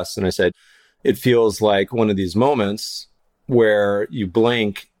US. And I said, it feels like one of these moments where you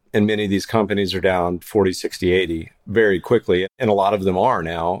blink and many of these companies are down 40, 60, 80 very quickly. And a lot of them are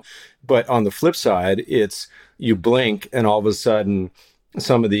now. But on the flip side, it's you blink and all of a sudden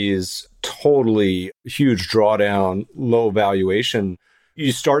some of these totally huge drawdown, low valuation.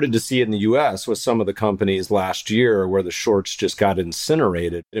 You started to see it in the US with some of the companies last year where the shorts just got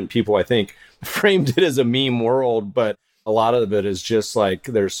incinerated. And people, I think, framed it as a meme world, but a lot of it is just like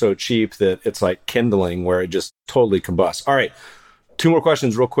they're so cheap that it's like kindling where it just totally combusts. All right, 2 more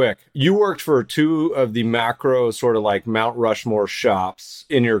questions real quick. You worked for 2 of the macro sort of like Mount Rushmore shops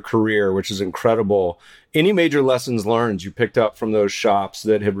in your career, which is incredible. Any major lessons learned you picked up from those shops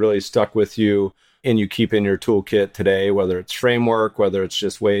that have really stuck with you and you keep in your toolkit today, whether it's framework, whether it's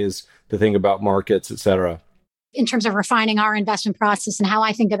just ways to think about markets, et cetera? In terms of refining our investment process and how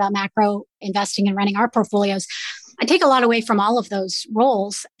I think about macro investing and running our portfolios, I take a lot away from all of those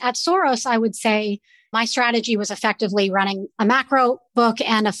roles. At Soros, I would say my strategy was effectively running a macro book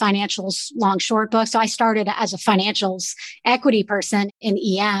and a financials long short book. So I started as a financials equity person in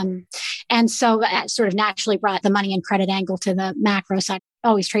EM. And so that sort of naturally brought the money and credit angle to the macro side.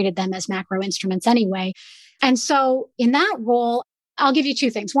 Always traded them as macro instruments anyway. And so in that role, I'll give you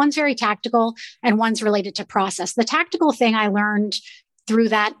 2 things. One's very tactical and one's related to process. The tactical thing I learned through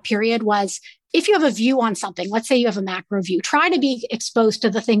that period was if you have a view on something, let's say you have a macro view, try to be exposed to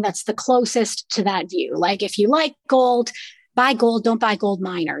the thing that's the closest to that view. Like if you like gold, buy gold, don't buy gold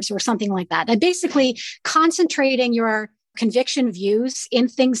miners or something like that. And basically concentrating your conviction views in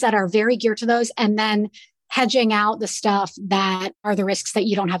things that are very geared to those and then hedging out the stuff that are the risks that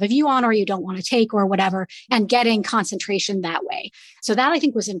you don't have a view on or you don't want to take or whatever, and getting concentration that way. So that I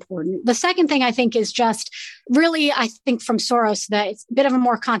think was important. The second thing I think is just really, I think from Soros, that it's a bit of a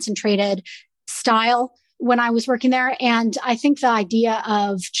more concentrated style when I was working there. And I think the idea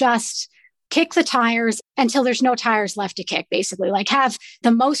of just kick the tires until there's no tires left to kick, basically, like have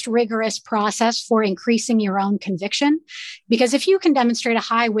the most rigorous process for increasing your own conviction. Because if you can demonstrate a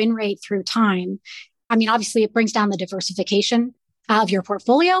high win rate through time, I mean, obviously it brings down the diversification of your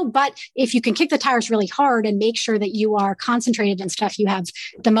portfolio, but if you can kick the tires really hard and make sure that you are concentrated in stuff you have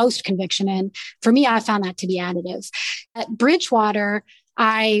the most conviction in, for me, I found that to be additive. At Bridgewater,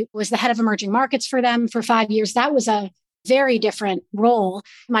 I was the head of emerging markets for them for 5 years. That was a very different role,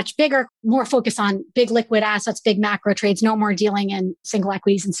 much bigger, more focus on big liquid assets, big macro trades, no more dealing in single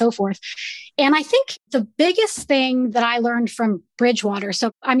equities and so forth. And I think the biggest thing that I learned from Bridgewater,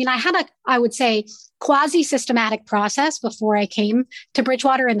 so I mean, I had I would say, quasi-systematic process before I came to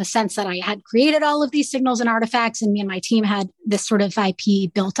Bridgewater in the sense that I had created all of these signals and artifacts, and me and my team had this sort of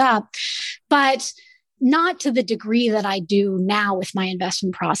IP built up, but not to the degree that I do now with my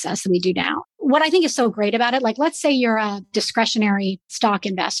investment process that we do now. What I think is so great about it, like let's say you're a discretionary stock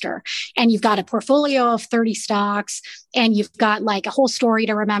investor and you've got a portfolio of 30 stocks and you've got like a whole story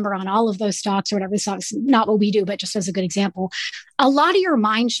to remember on all of those stocks or whatever. Stocks, not what we do, but just as a good example. A lot of your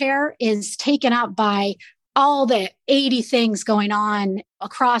mind share is taken up by all the 80 things going on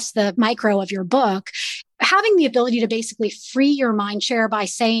across the micro of your book. Having the ability to basically free your mind share by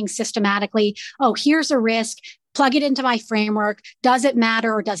saying systematically, oh, here's a risk, plug it into my framework. Does it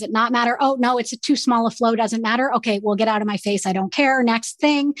matter or does it not matter? Oh, no, it's too small a flow, doesn't matter. Okay, well, get out of my face. I don't care. Next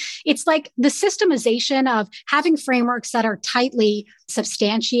thing. It's like the systemization of having frameworks that are tightly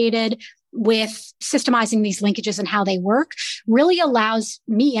substantiated with systemizing these linkages and how they work really allows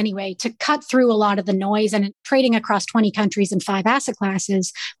me anyway to cut through a lot of the noise. And trading across 20 countries and 5 asset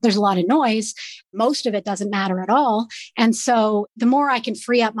classes, there's a lot of noise. Most of it doesn't matter at all. And so the more I can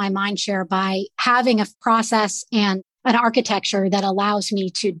free up my mind share by having a process and an architecture that allows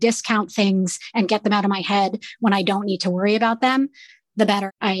me to discount things and get them out of my head when I don't need to worry about them, the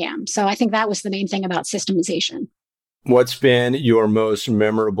better I am. So I think that was the main thing about systemization. What's been your most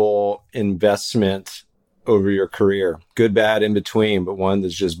memorable investment over your career? Good, bad, in between, but one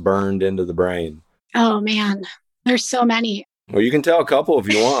that's just burned into the brain. Oh, man. There's so many. Well, you can tell a couple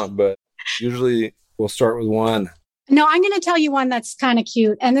if you want, but usually we'll start with one. No, I'm going to tell you one that's kind of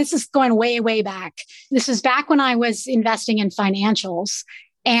cute. And this is going way, way back. This was back when I was investing in financials.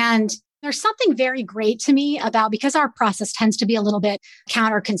 And there's something very great to me about, because our process tends to be a little bit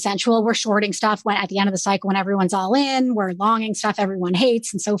counter-consensual. We're shorting stuff when at the end of the cycle when everyone's all in. We're longing stuff everyone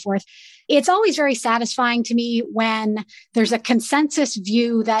hates and so forth. It's always very satisfying to me when there's a consensus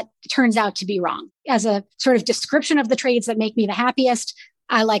view that turns out to be wrong. As a sort of description of the trades that make me the happiest,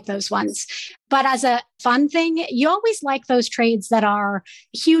 I like those ones. But as a fun thing, you always like those trades that are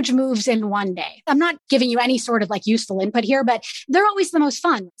huge moves in one day. I'm not giving you any sort of like useful input here, but they're always the most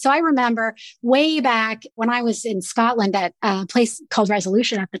fun. So I remember way back when I was in Scotland at a place called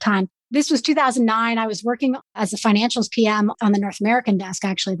Resolution at the time. This was 2009. I was working as a financials PM on the North American desk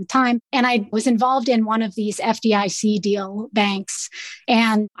actually at the time. And I was involved in one of these FDIC deal banks.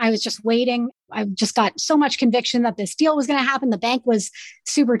 And I was just waiting. I just got so much conviction that this deal was going to happen. The bank was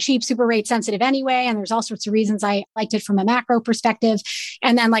super cheap, super rate sensitive anyway. And there's all sorts of reasons I liked it from a macro perspective.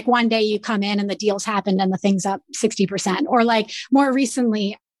 And then like one day you come in and the deal's happened and the thing's up 60%. Or like more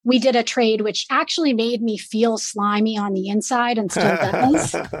recently, we did a trade which actually made me feel slimy on the inside and still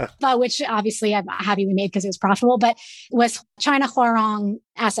does, but which obviously I'm happy we made because it was profitable, but was China Huarong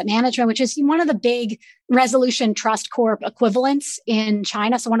Asset Management, which is one of the big Resolution Trust Corp equivalents in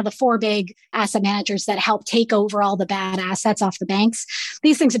China. So one of the 4 big asset managers that help take over all the bad assets off the banks.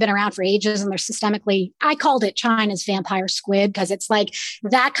 These things have been around for ages and they're systemically, I called it China's vampire squid because it's like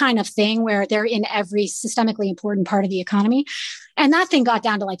that kind of thing where they're in every systemically important part of the economy. And that thing got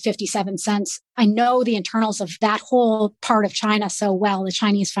down to like 57 cents. I know the internals of that whole part of China so well, the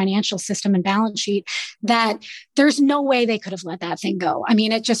Chinese financial system and balance sheet, that there's no way they could have let that thing go. I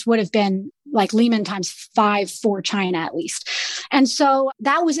mean, it just would have been like Lehman times 5 for China at least. And so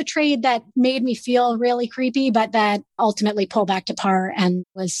that was a trade that made me feel really creepy, but that ultimately pulled back to par and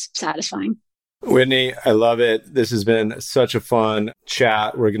was satisfying. Whitney, I love it. This has been such a fun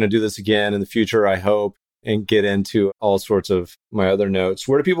chat. We're going to do this again in the future, I hope, and get into all sorts of my other notes.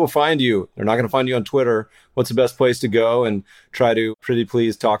 Where do people find you? They're not going to find you on Twitter. What's the best place to go and try to pretty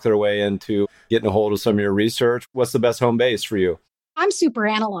please talk their way into getting a hold of some of your research? What's the best home base for you? I'm super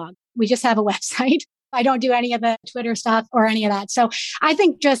analog. We just have a website. I don't do any of the Twitter stuff or any of that. So I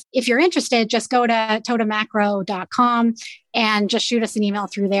think just if you're interested, just go to totemmacro.com and just shoot us an email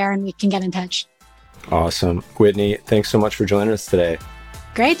through there and we can get in touch. Awesome. Whitney, thanks so much for joining us today.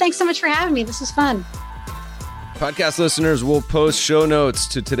 Great. Thanks so much for having me. This was fun. Podcast listeners will post show notes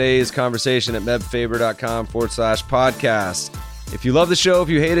to today's conversation at mebfaber.com/podcast. If you love the show, if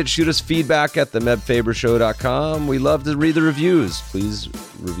you hate it, shoot us feedback at themebfabershow.com. We love to read the reviews. Please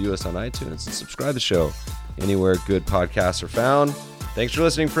review us on iTunes and subscribe to the show anywhere good podcasts are found. Thanks for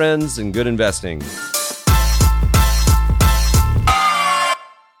listening, friends, and good investing.